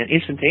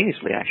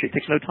instantaneously, actually. It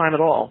takes no time at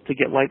all to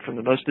get light from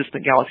the most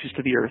distant galaxies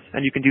to the Earth,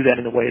 and you can do that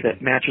in a way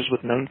that matches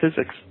with known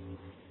physics.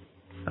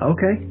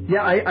 Okay.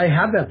 Yeah, I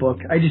have that book.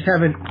 I just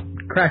haven't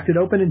cracked it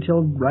open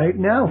until right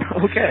now.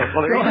 Okay.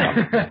 Well, there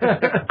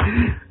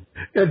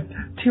you go.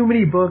 Too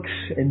many books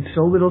and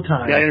so little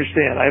time. Yeah, I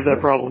understand. I have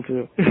that problem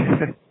too.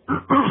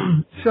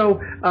 So,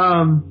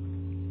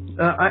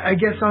 I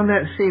guess on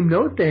that same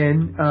note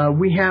then,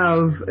 we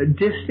have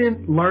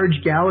distant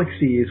large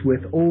galaxies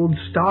with old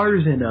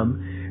stars in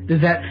them.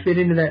 Does that fit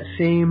into that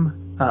same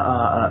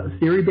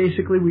theory,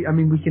 basically? We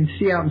can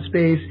see out in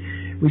space,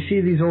 we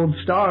see these old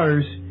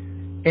stars,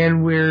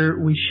 and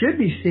we should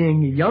be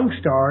seeing a young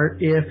star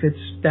if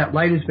that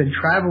light has been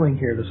traveling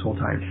here this whole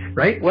time,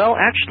 right? Well,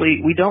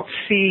 actually, we don't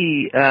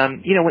see.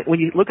 When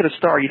you look at a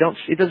star, it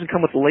doesn't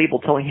come with a label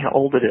telling you how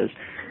old it is.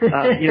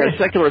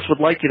 Secularists would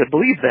like you to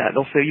believe that.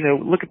 They'll say,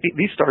 look at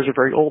these stars are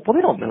very old. Well,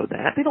 they don't know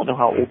that. They don't know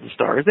how old the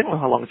star is. They don't know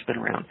how long it's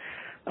been around.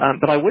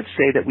 But I would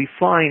say that we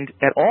find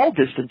at all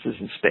distances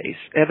in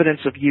space evidence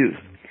of youth.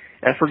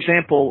 For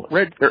example,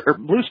 red or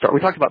blue star.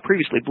 We talked about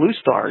previously blue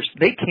stars.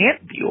 They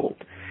can't be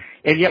old.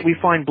 And yet we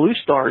find blue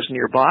stars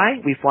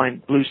nearby. We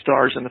find blue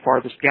stars in the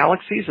farthest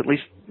galaxies, at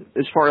least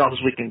as far out as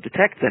we can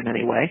detect them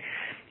anyway.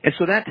 And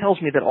so that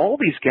tells me that all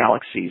these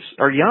galaxies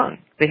are young.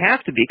 They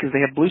have to be because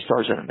they have blue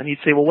stars in them. And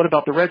you'd say, well, what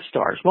about the red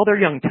stars? Well, they're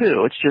young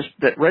too. It's just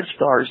that red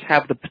stars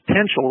have the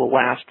potential to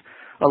last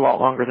a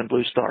lot longer than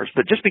blue stars.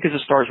 But just because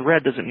a star is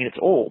red doesn't mean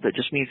it's old. It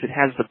just means it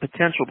has the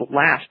potential to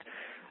last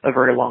a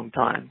very long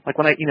time. Like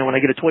when I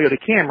get a Toyota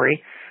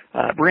Camry,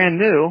 brand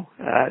new,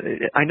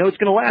 I know it's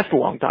going to last a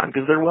long time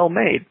because they're well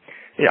made.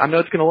 I know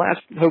it's going to last,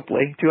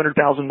 hopefully,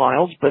 200,000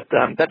 miles, but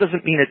that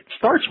doesn't mean it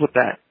starts with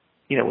that,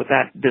 with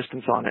that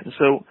distance on it. And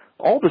so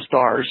all the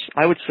stars,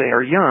 I would say,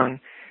 are young,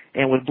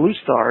 and with blue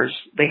stars,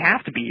 they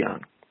have to be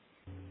young.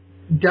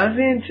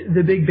 Doesn't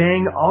the Big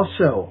Bang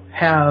also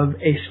have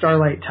a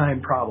starlight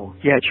time problem?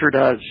 Yeah, it sure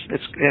does.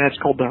 It's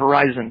called the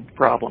horizon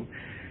problem,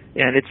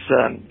 and it's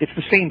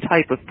the same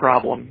type of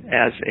problem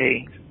as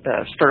a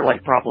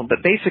starlight problem. But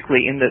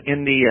basically, in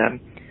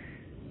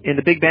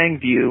the Big Bang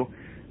view,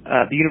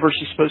 the universe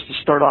is supposed to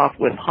start off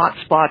with hot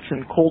spots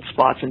and cold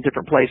spots in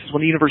different places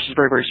when the universe is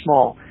very, very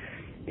small.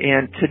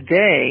 And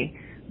today,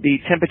 the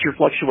temperature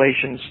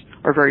fluctuations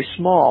are very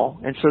small,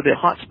 and so the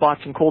hot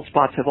spots and cold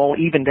spots have all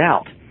evened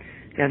out.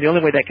 And the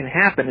only way that can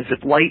happen is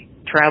if light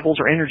travels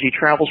or energy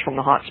travels from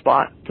the hot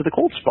spot to the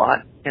cold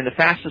spot, and the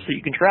fastest that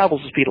you can travel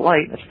is the speed of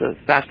light. That's the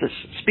fastest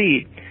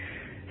speed.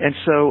 And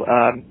so,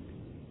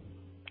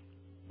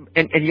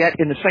 and yet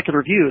in the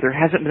secular view, there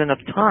hasn't been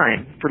enough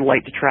time for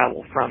light to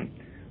travel from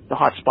the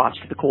hot spots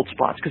to the cold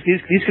spots, because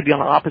these could be on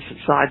the opposite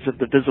sides of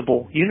the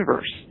visible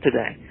universe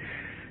today.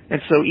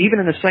 And so even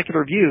in the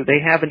secular view,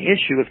 they have an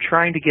issue of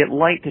trying to get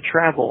light to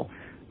travel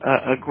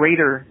a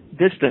greater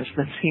distance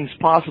than seems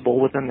possible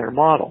within their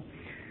model.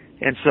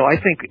 And so I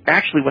think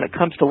actually when it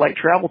comes to light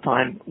travel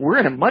time, we're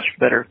in a much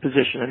better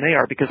position than they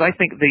are, because I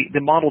think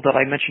the model that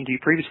I mentioned to you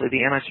previously,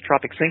 the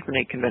anisotropic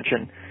synchrony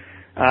convention,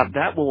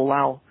 that will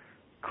allow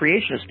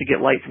creationists to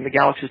get light from the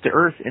galaxies to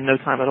Earth in no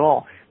time at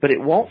all. But it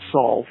won't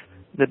solve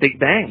the Big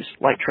Bang's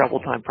light travel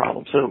time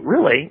problem. So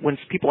really, when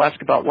people ask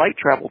about light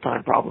travel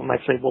time problem, I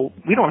say, well,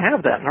 we don't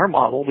have that in our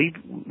model. We've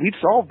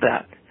solved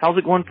that. How's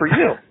it going for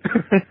you?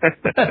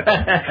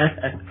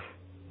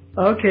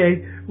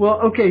 Okay.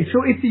 Well, okay.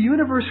 So if the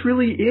universe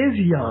really is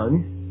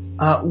young,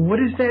 what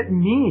does that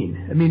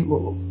mean? I mean,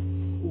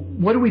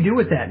 what do we do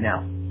with that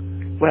now?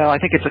 Well, I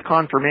think it's a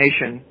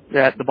confirmation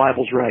that the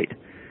Bible's right.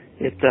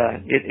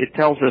 It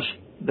tells us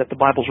that the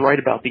Bible's right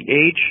about the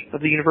age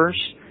of the universe,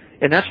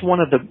 and that's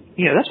one of the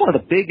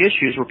big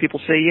issues where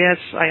people say, yes,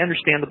 I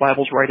understand the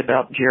Bible's right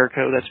about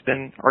Jericho. That's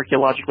been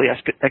archaeologically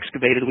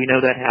excavated. We know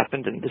that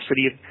happened in the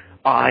city of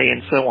Ai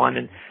and so on,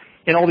 and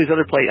all these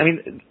other places. I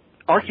mean,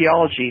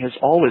 archaeology has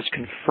always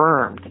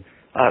confirmed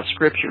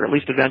Scripture, at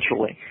least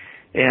eventually,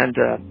 and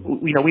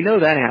we know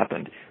that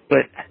happened.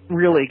 But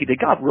really, did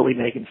God really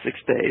make in 6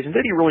 days? And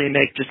did he really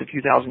make just a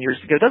few thousand years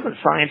ago? Doesn't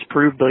science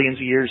prove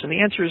billions of years? And the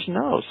answer is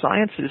no.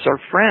 Science is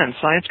our friend.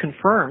 Science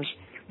confirms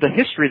the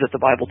history that the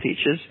Bible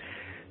teaches.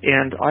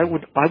 And I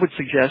would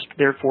suggest,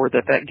 therefore,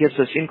 that gives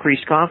us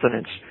increased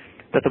confidence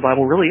that the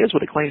Bible really is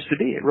what it claims to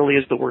be. It really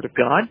is the Word of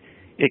God.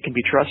 It can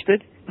be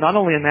trusted, not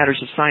only in matters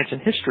of science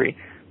and history,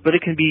 but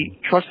it can be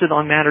trusted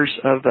on matters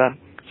of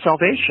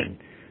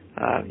salvation.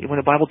 When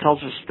the Bible tells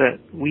us that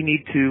we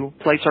need to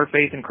place our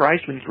faith in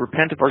Christ, we need to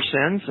repent of our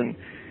sins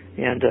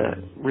and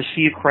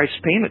receive Christ's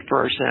payment for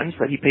our sins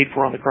that he paid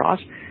for on the cross,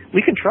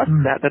 we can trust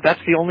that's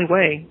the only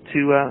way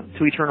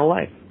to eternal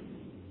life.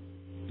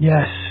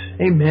 Yes.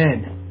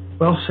 Amen.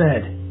 Well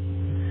said.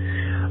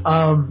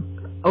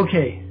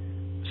 Okay.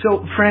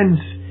 So, friends,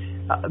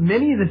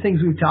 many of the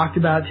things we've talked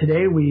about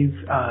today,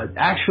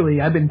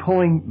 I've been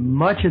pulling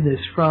much of this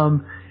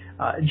from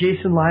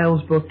Jason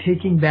Lisle's book,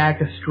 Taking Back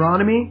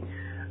Astronomy.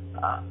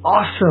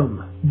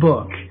 Awesome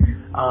book.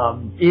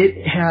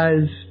 It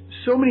has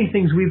so many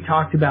things we've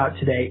talked about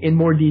today in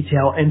more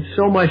detail and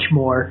so much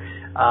more.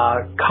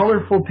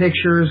 Colorful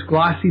pictures,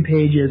 glossy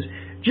pages,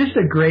 just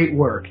a great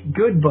work.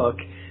 Good book.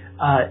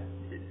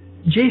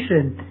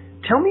 Jason,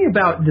 tell me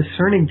about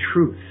Discerning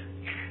Truth.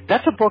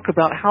 That's a book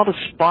about how to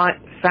spot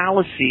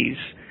fallacies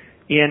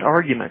in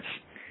arguments.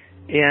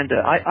 And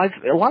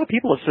a lot of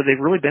people have said they've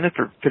really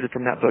benefited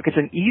from that book. It's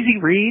an easy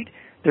read.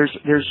 There's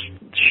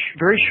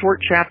very short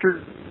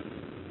chapters.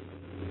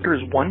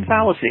 There's one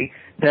fallacy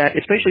that,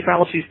 especially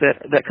fallacies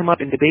that come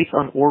up in debates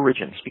on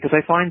origins, because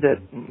I find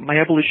that my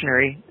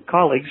evolutionary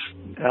colleagues,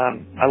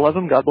 I love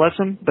them, God bless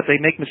them, but they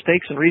make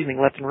mistakes in reasoning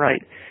left and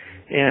right.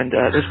 And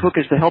this book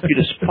is to help you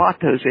to spot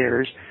those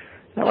errors,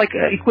 like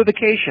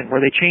equivocation, where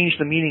they change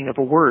the meaning of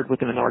a word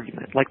within an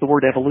argument, like the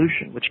word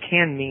evolution, which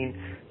can mean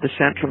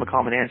descent from a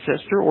common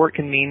ancestor, or it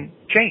can mean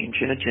change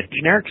in a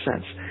generic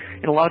sense.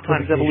 And a lot of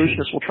times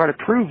evolutionists will try to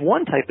prove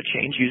one type of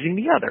change using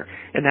the other,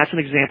 and that's an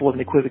example of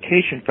an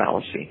equivocation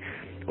fallacy.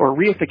 Or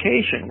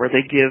reification, where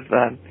they give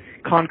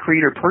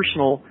concrete or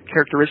personal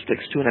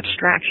characteristics to an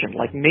abstraction,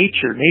 like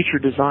nature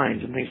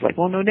designs, and things like,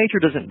 well, no,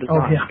 nature doesn't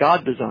design,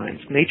 God designs.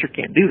 Nature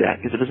can't do that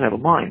because it doesn't have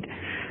a mind.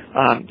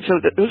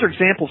 Those are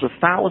examples of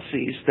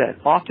fallacies that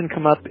often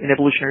come up in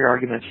evolutionary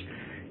arguments,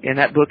 and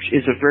that book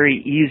is a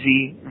very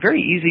easy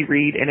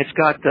read, and it's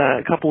got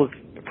a couple of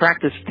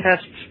practice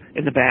tests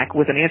in the back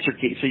with an answer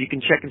key, so you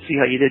can check and see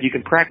how you did. You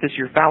can practice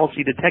your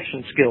fallacy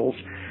detection skills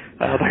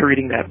by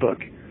reading that book.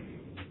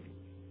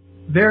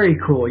 Very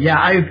cool. Yeah,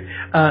 I've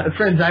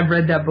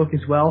read that book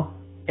as well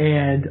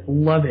and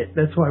love it.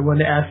 That's why I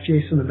wanted to ask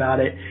Jason about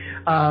it.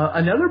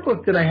 Another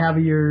book that I have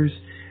of yours,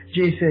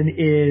 Jason,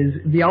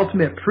 is The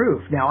Ultimate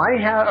Proof. Now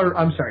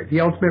The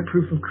Ultimate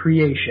Proof of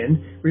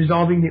Creation,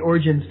 Resolving the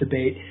Origins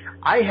Debate.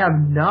 I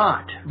have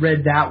not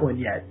read that one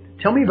yet.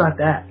 Tell me about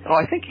that. Oh,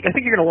 I think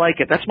you're going to like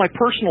it. That's my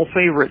personal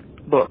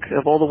favorite book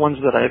of all the ones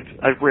that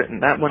I've written.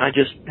 That one, I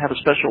just have a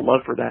special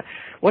love for that.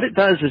 What it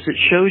does is it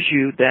shows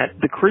you that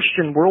the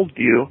Christian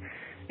worldview,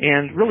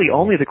 and really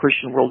only the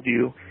Christian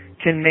worldview,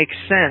 can make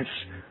sense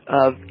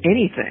of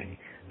anything,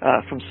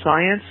 from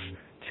science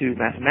to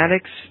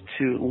mathematics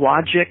to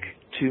logic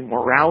to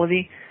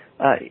morality.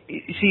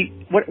 You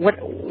see,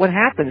 what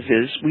happens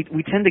is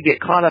we tend to get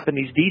caught up in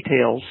these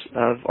details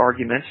of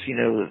arguments,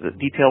 the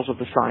details of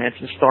the science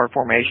and star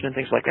formation and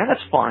things like that.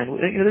 That's fine.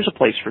 There's a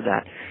place for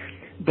that.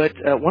 But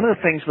one of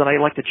the things that I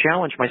like to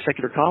challenge my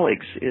secular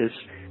colleagues is,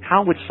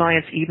 how would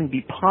science even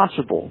be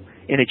possible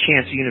in a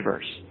chance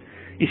universe?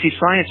 You see,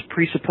 science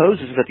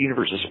presupposes that the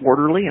universe is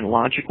orderly and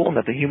logical, and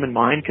that the human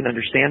mind can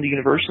understand the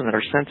universe, and that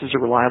our senses are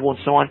reliable, and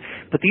so on.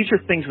 But these are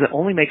things that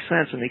only make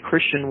sense in the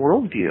Christian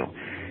worldview.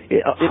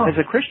 As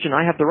a Christian,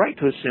 I have the right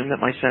to assume that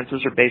my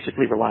senses are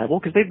basically reliable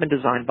because they've been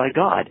designed by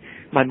God.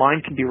 My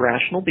mind can be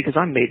rational because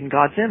I'm made in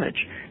God's image.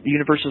 The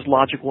universe is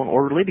logical and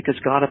orderly because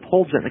God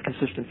upholds it in a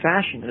consistent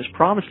fashion and has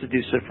promised to do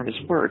so from His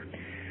Word.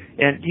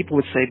 And people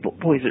would say,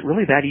 boy, is it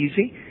really that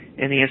easy?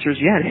 And the answer is,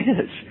 yeah, it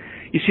is.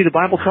 You see, the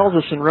Bible tells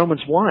us in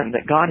Romans 1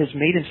 that God has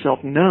made Himself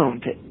known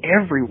to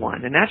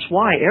everyone, and that's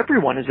why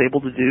everyone is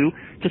able to do,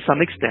 to some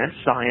extent,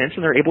 science,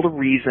 and they're able to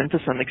reason to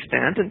some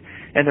extent,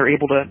 and they're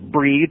able to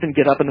breathe and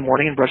get up in the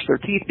morning and brush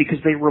their teeth because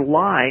they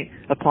rely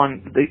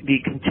upon the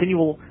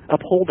continual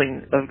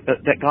upholding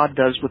that God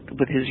does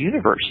with His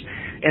universe.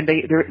 And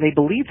they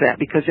believe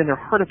that because in their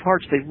heart of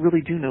hearts they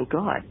really do know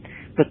God.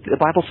 But the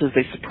Bible says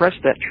they suppress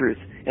that truth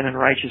in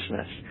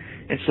unrighteousness.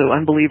 And so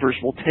unbelievers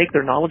will take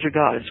their knowledge of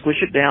God and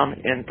squish it down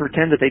and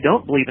pretend that they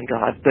don't believe in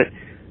God. But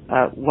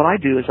what I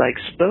do is I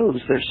expose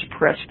their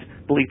suppressed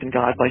belief in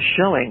God by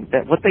showing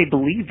that what they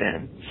believe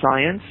in,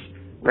 science,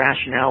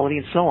 rationality,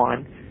 and so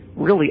on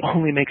really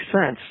only makes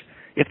sense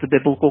if the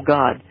biblical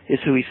God is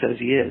who he says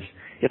he is,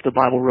 if the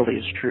Bible really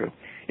is true.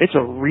 It's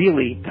a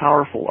really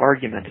powerful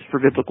argument for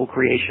biblical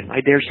creation.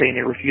 I dare say an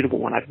irrefutable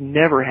one. I've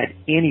never had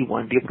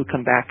anyone be able to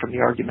come back from the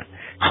argument.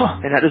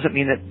 And that doesn't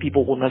mean that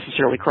people will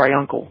necessarily cry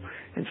uncle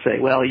and say,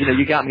 well,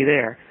 you got me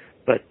there.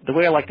 But the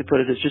way I like to put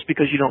it is just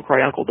because you don't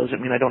cry uncle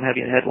doesn't mean I don't have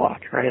you in a headlock,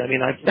 right? I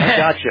mean, I've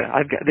got you.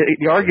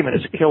 The argument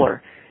is a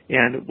killer.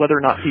 And whether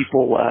or not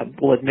people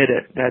will admit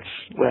it,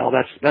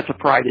 that's a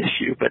pride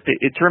issue. But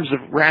in terms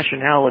of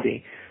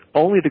rationality,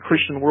 only the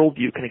Christian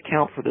worldview can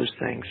account for those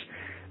things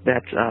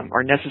that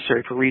are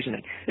necessary for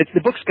reasoning.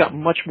 The book's got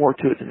much more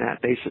to it than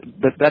that.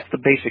 That's the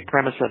basic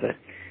premise of it.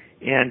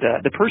 And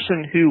the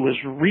person who was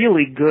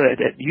really good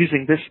at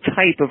using this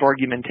type of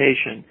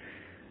argumentation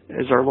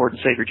is our Lord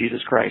and Savior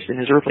Jesus Christ. In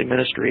his earthly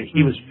ministry,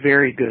 he was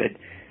very good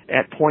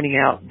at pointing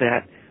out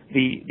that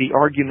the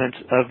argument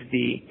of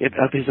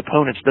his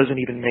opponents doesn't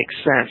even make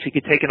sense. He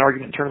could take an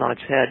argument and turn it on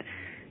its head.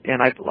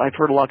 And I've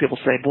heard a lot of people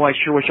say, boy, I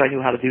sure wish I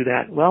knew how to do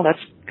that. Well, that's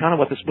kind of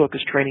what this book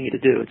is training you to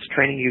do. It's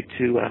training you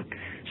to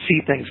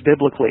see things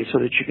biblically so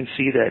that you can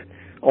see that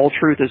all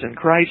truth is in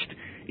Christ.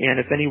 And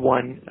if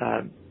anyone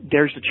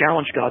dares to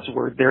challenge God's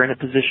word, they're in a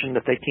position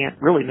that they can't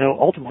really know.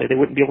 Ultimately, they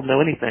wouldn't be able to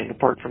know anything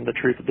apart from the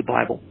truth of the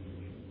Bible.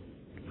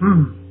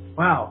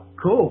 Wow,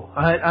 cool.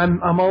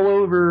 I'm all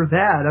over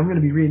that. I'm going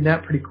to be reading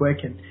that pretty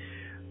quick, and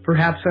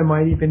perhaps I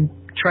might even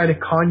try to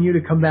con you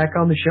to come back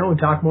on the show and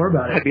talk more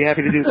about it. I'd be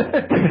happy to do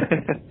that.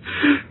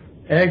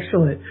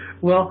 Excellent.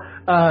 Well,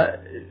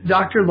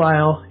 Dr.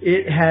 Lisle,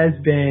 it has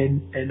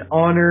been an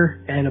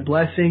honor and a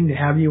blessing to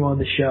have you on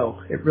the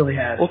show. It really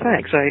has. Well,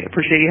 thanks. I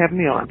appreciate you having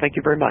me on. Thank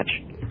you very much.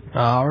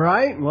 All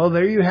right. Well,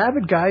 there you have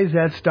it, guys.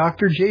 That's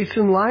Dr.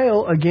 Jason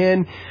Lisle,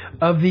 again,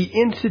 of the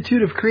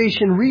Institute of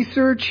Creation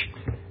Research.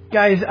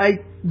 Guys, I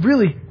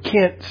really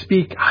can't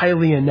speak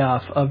highly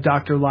enough of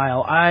Dr.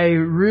 Lisle. I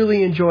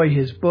really enjoy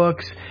his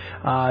books.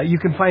 You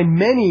can find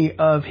many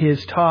of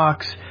his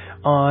talks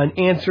on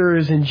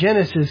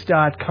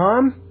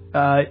AnswersInGenesis.com.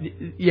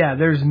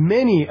 There's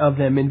many of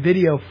them in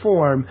video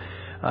form.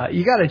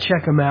 You got to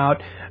check them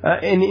out.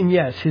 And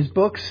yes, his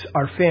books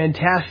are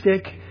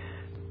fantastic.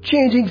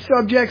 Changing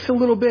subjects a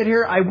little bit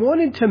here, I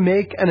wanted to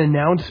make an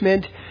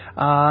announcement.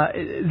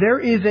 There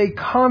is a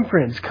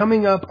conference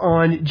coming up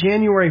on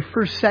January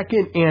 1st,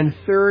 2nd, and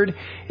 3rd.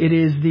 It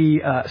is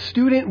the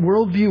Student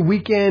Worldview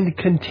Weekend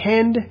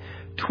Contend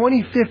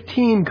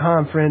 2015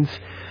 conference.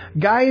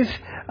 Guys,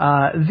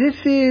 this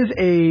is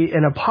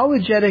an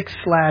apologetics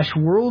 /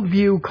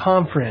 worldview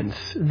conference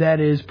that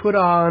is put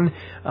on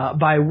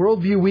by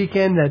Worldview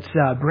Weekend. That's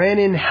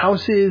Brandon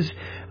House's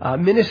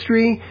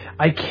ministry.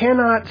 I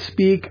cannot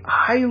speak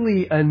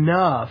highly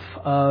enough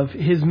of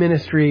his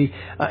ministry.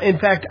 In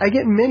fact, I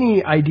get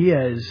many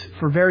ideas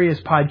for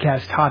various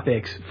podcast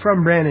topics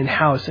from Brandon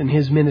House and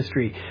his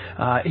ministry.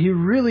 He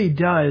really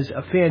does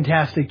a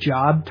fantastic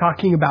job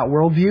talking about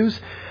worldviews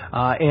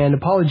and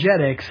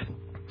apologetics.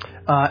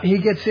 He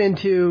gets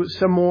into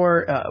some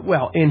more,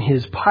 in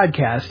his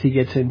podcast, he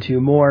gets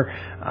into more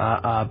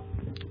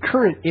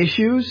current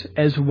issues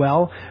as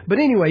well. But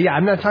anyway,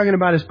 I'm not talking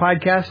about his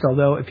podcast,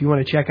 although if you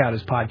want to check out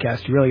his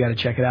podcast, you really got to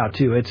check it out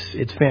too.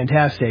 It's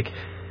fantastic.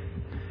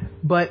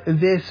 But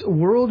this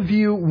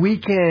Worldview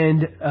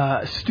Weekend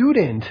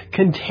Student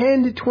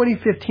Contend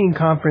 2015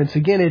 conference,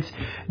 again, it's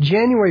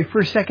January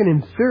 1st, 2nd,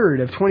 and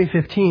 3rd of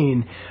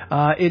 2015.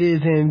 It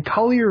is in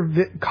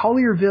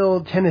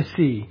Collierville,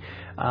 Tennessee.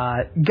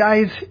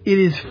 Guys, it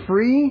is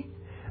free.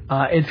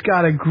 It's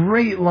got a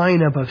great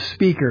lineup of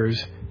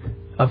speakers.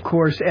 Of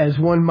course, as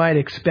one might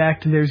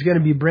expect, there's going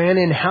to be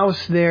Brandon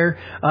House there.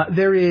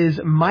 There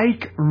is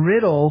Mike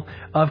Riddle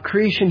of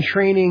Creation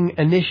Training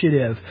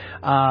Initiative.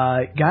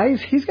 Guys,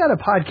 he's got a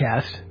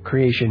podcast,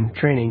 Creation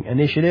Training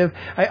Initiative.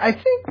 I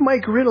think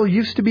Mike Riddle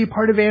used to be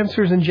part of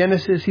Answers in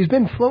Genesis. He's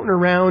been floating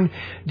around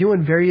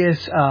doing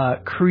various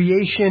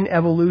creation,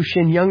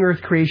 evolution, young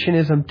earth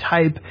creationism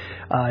type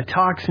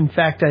talks. In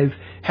fact, I've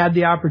had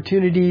the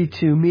opportunity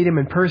to meet him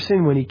in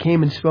person when he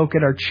came and spoke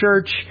at our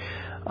church.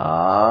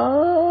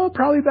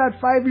 Probably about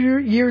 5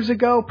 years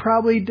ago.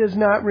 Probably does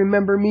not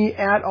remember me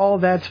at all.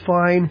 That's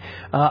fine.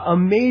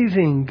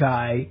 Amazing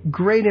guy.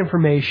 Great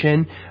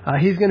information.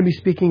 He's going to be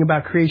speaking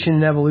about creation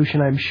and evolution,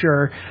 I'm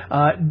sure.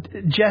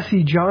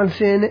 Jesse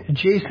Johnson,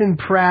 Jason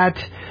Pratt,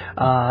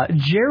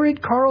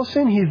 Jared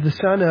Carlson. He's the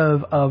son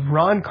of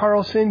Ron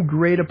Carlson.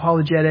 Great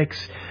apologetics.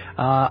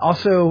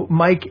 Also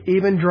Mike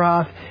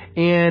Abendroth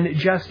and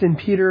Justin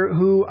Peter,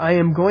 who I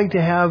am going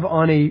to have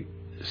on a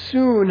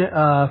soon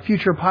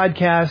future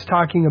podcast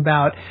talking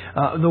about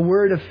the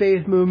Word of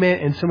Faith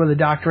movement and some of the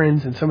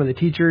doctrines and some of the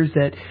teachers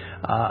that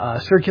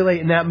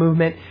circulate in that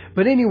movement.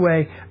 But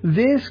anyway,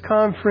 this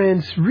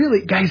conference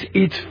really, guys,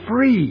 it's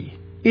free.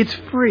 It's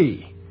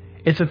free.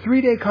 It's a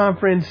 3-day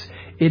conference.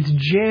 It's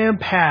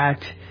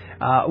jam-packed.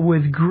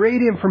 with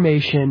great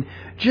information.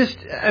 Just,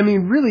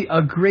 really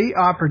a great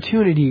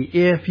opportunity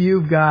if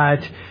you've got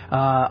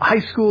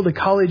high school to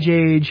college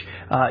age,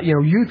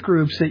 youth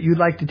groups that you'd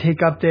like to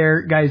take up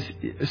there. Guys,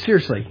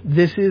 seriously,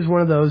 this is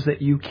one of those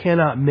that you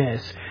cannot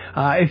miss.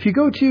 If you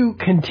go to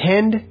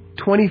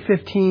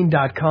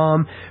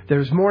contend2015.com,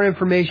 there's more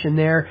information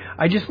there.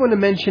 I just want to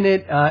mention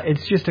it.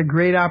 It's just a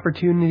great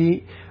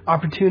opportunity.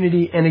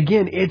 And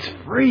again, it's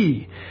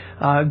free.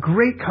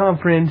 Great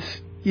conference.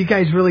 You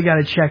guys really got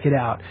to check it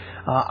out.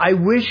 I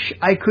wish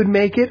I could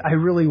make it. I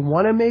really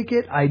want to make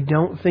it. I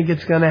don't think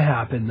it's going to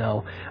happen,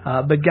 though.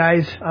 But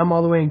guys, I'm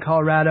all the way in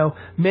Colorado.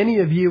 Many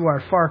of you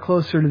are far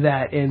closer to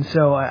that. And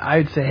so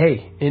I'd say,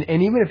 hey,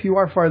 and even if you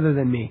are farther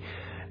than me,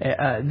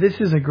 this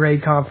is a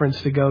great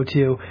conference to go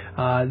to.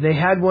 They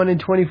had one in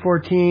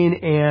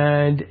 2014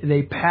 and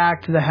they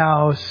packed the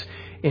house,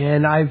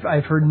 and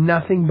I've heard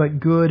nothing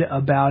but good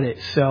about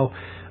it. So,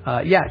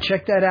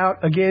 check that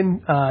out.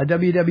 Again,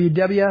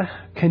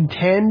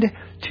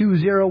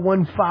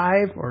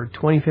 www.contend2015 or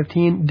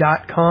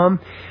 2015.com.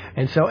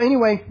 And so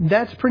anyway,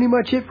 that's pretty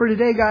much it for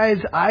today,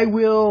 guys. I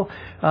will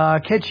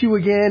catch you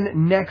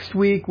again next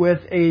week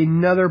with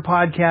another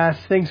podcast.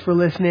 Thanks for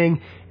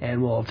listening,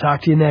 and we'll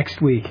talk to you next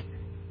week.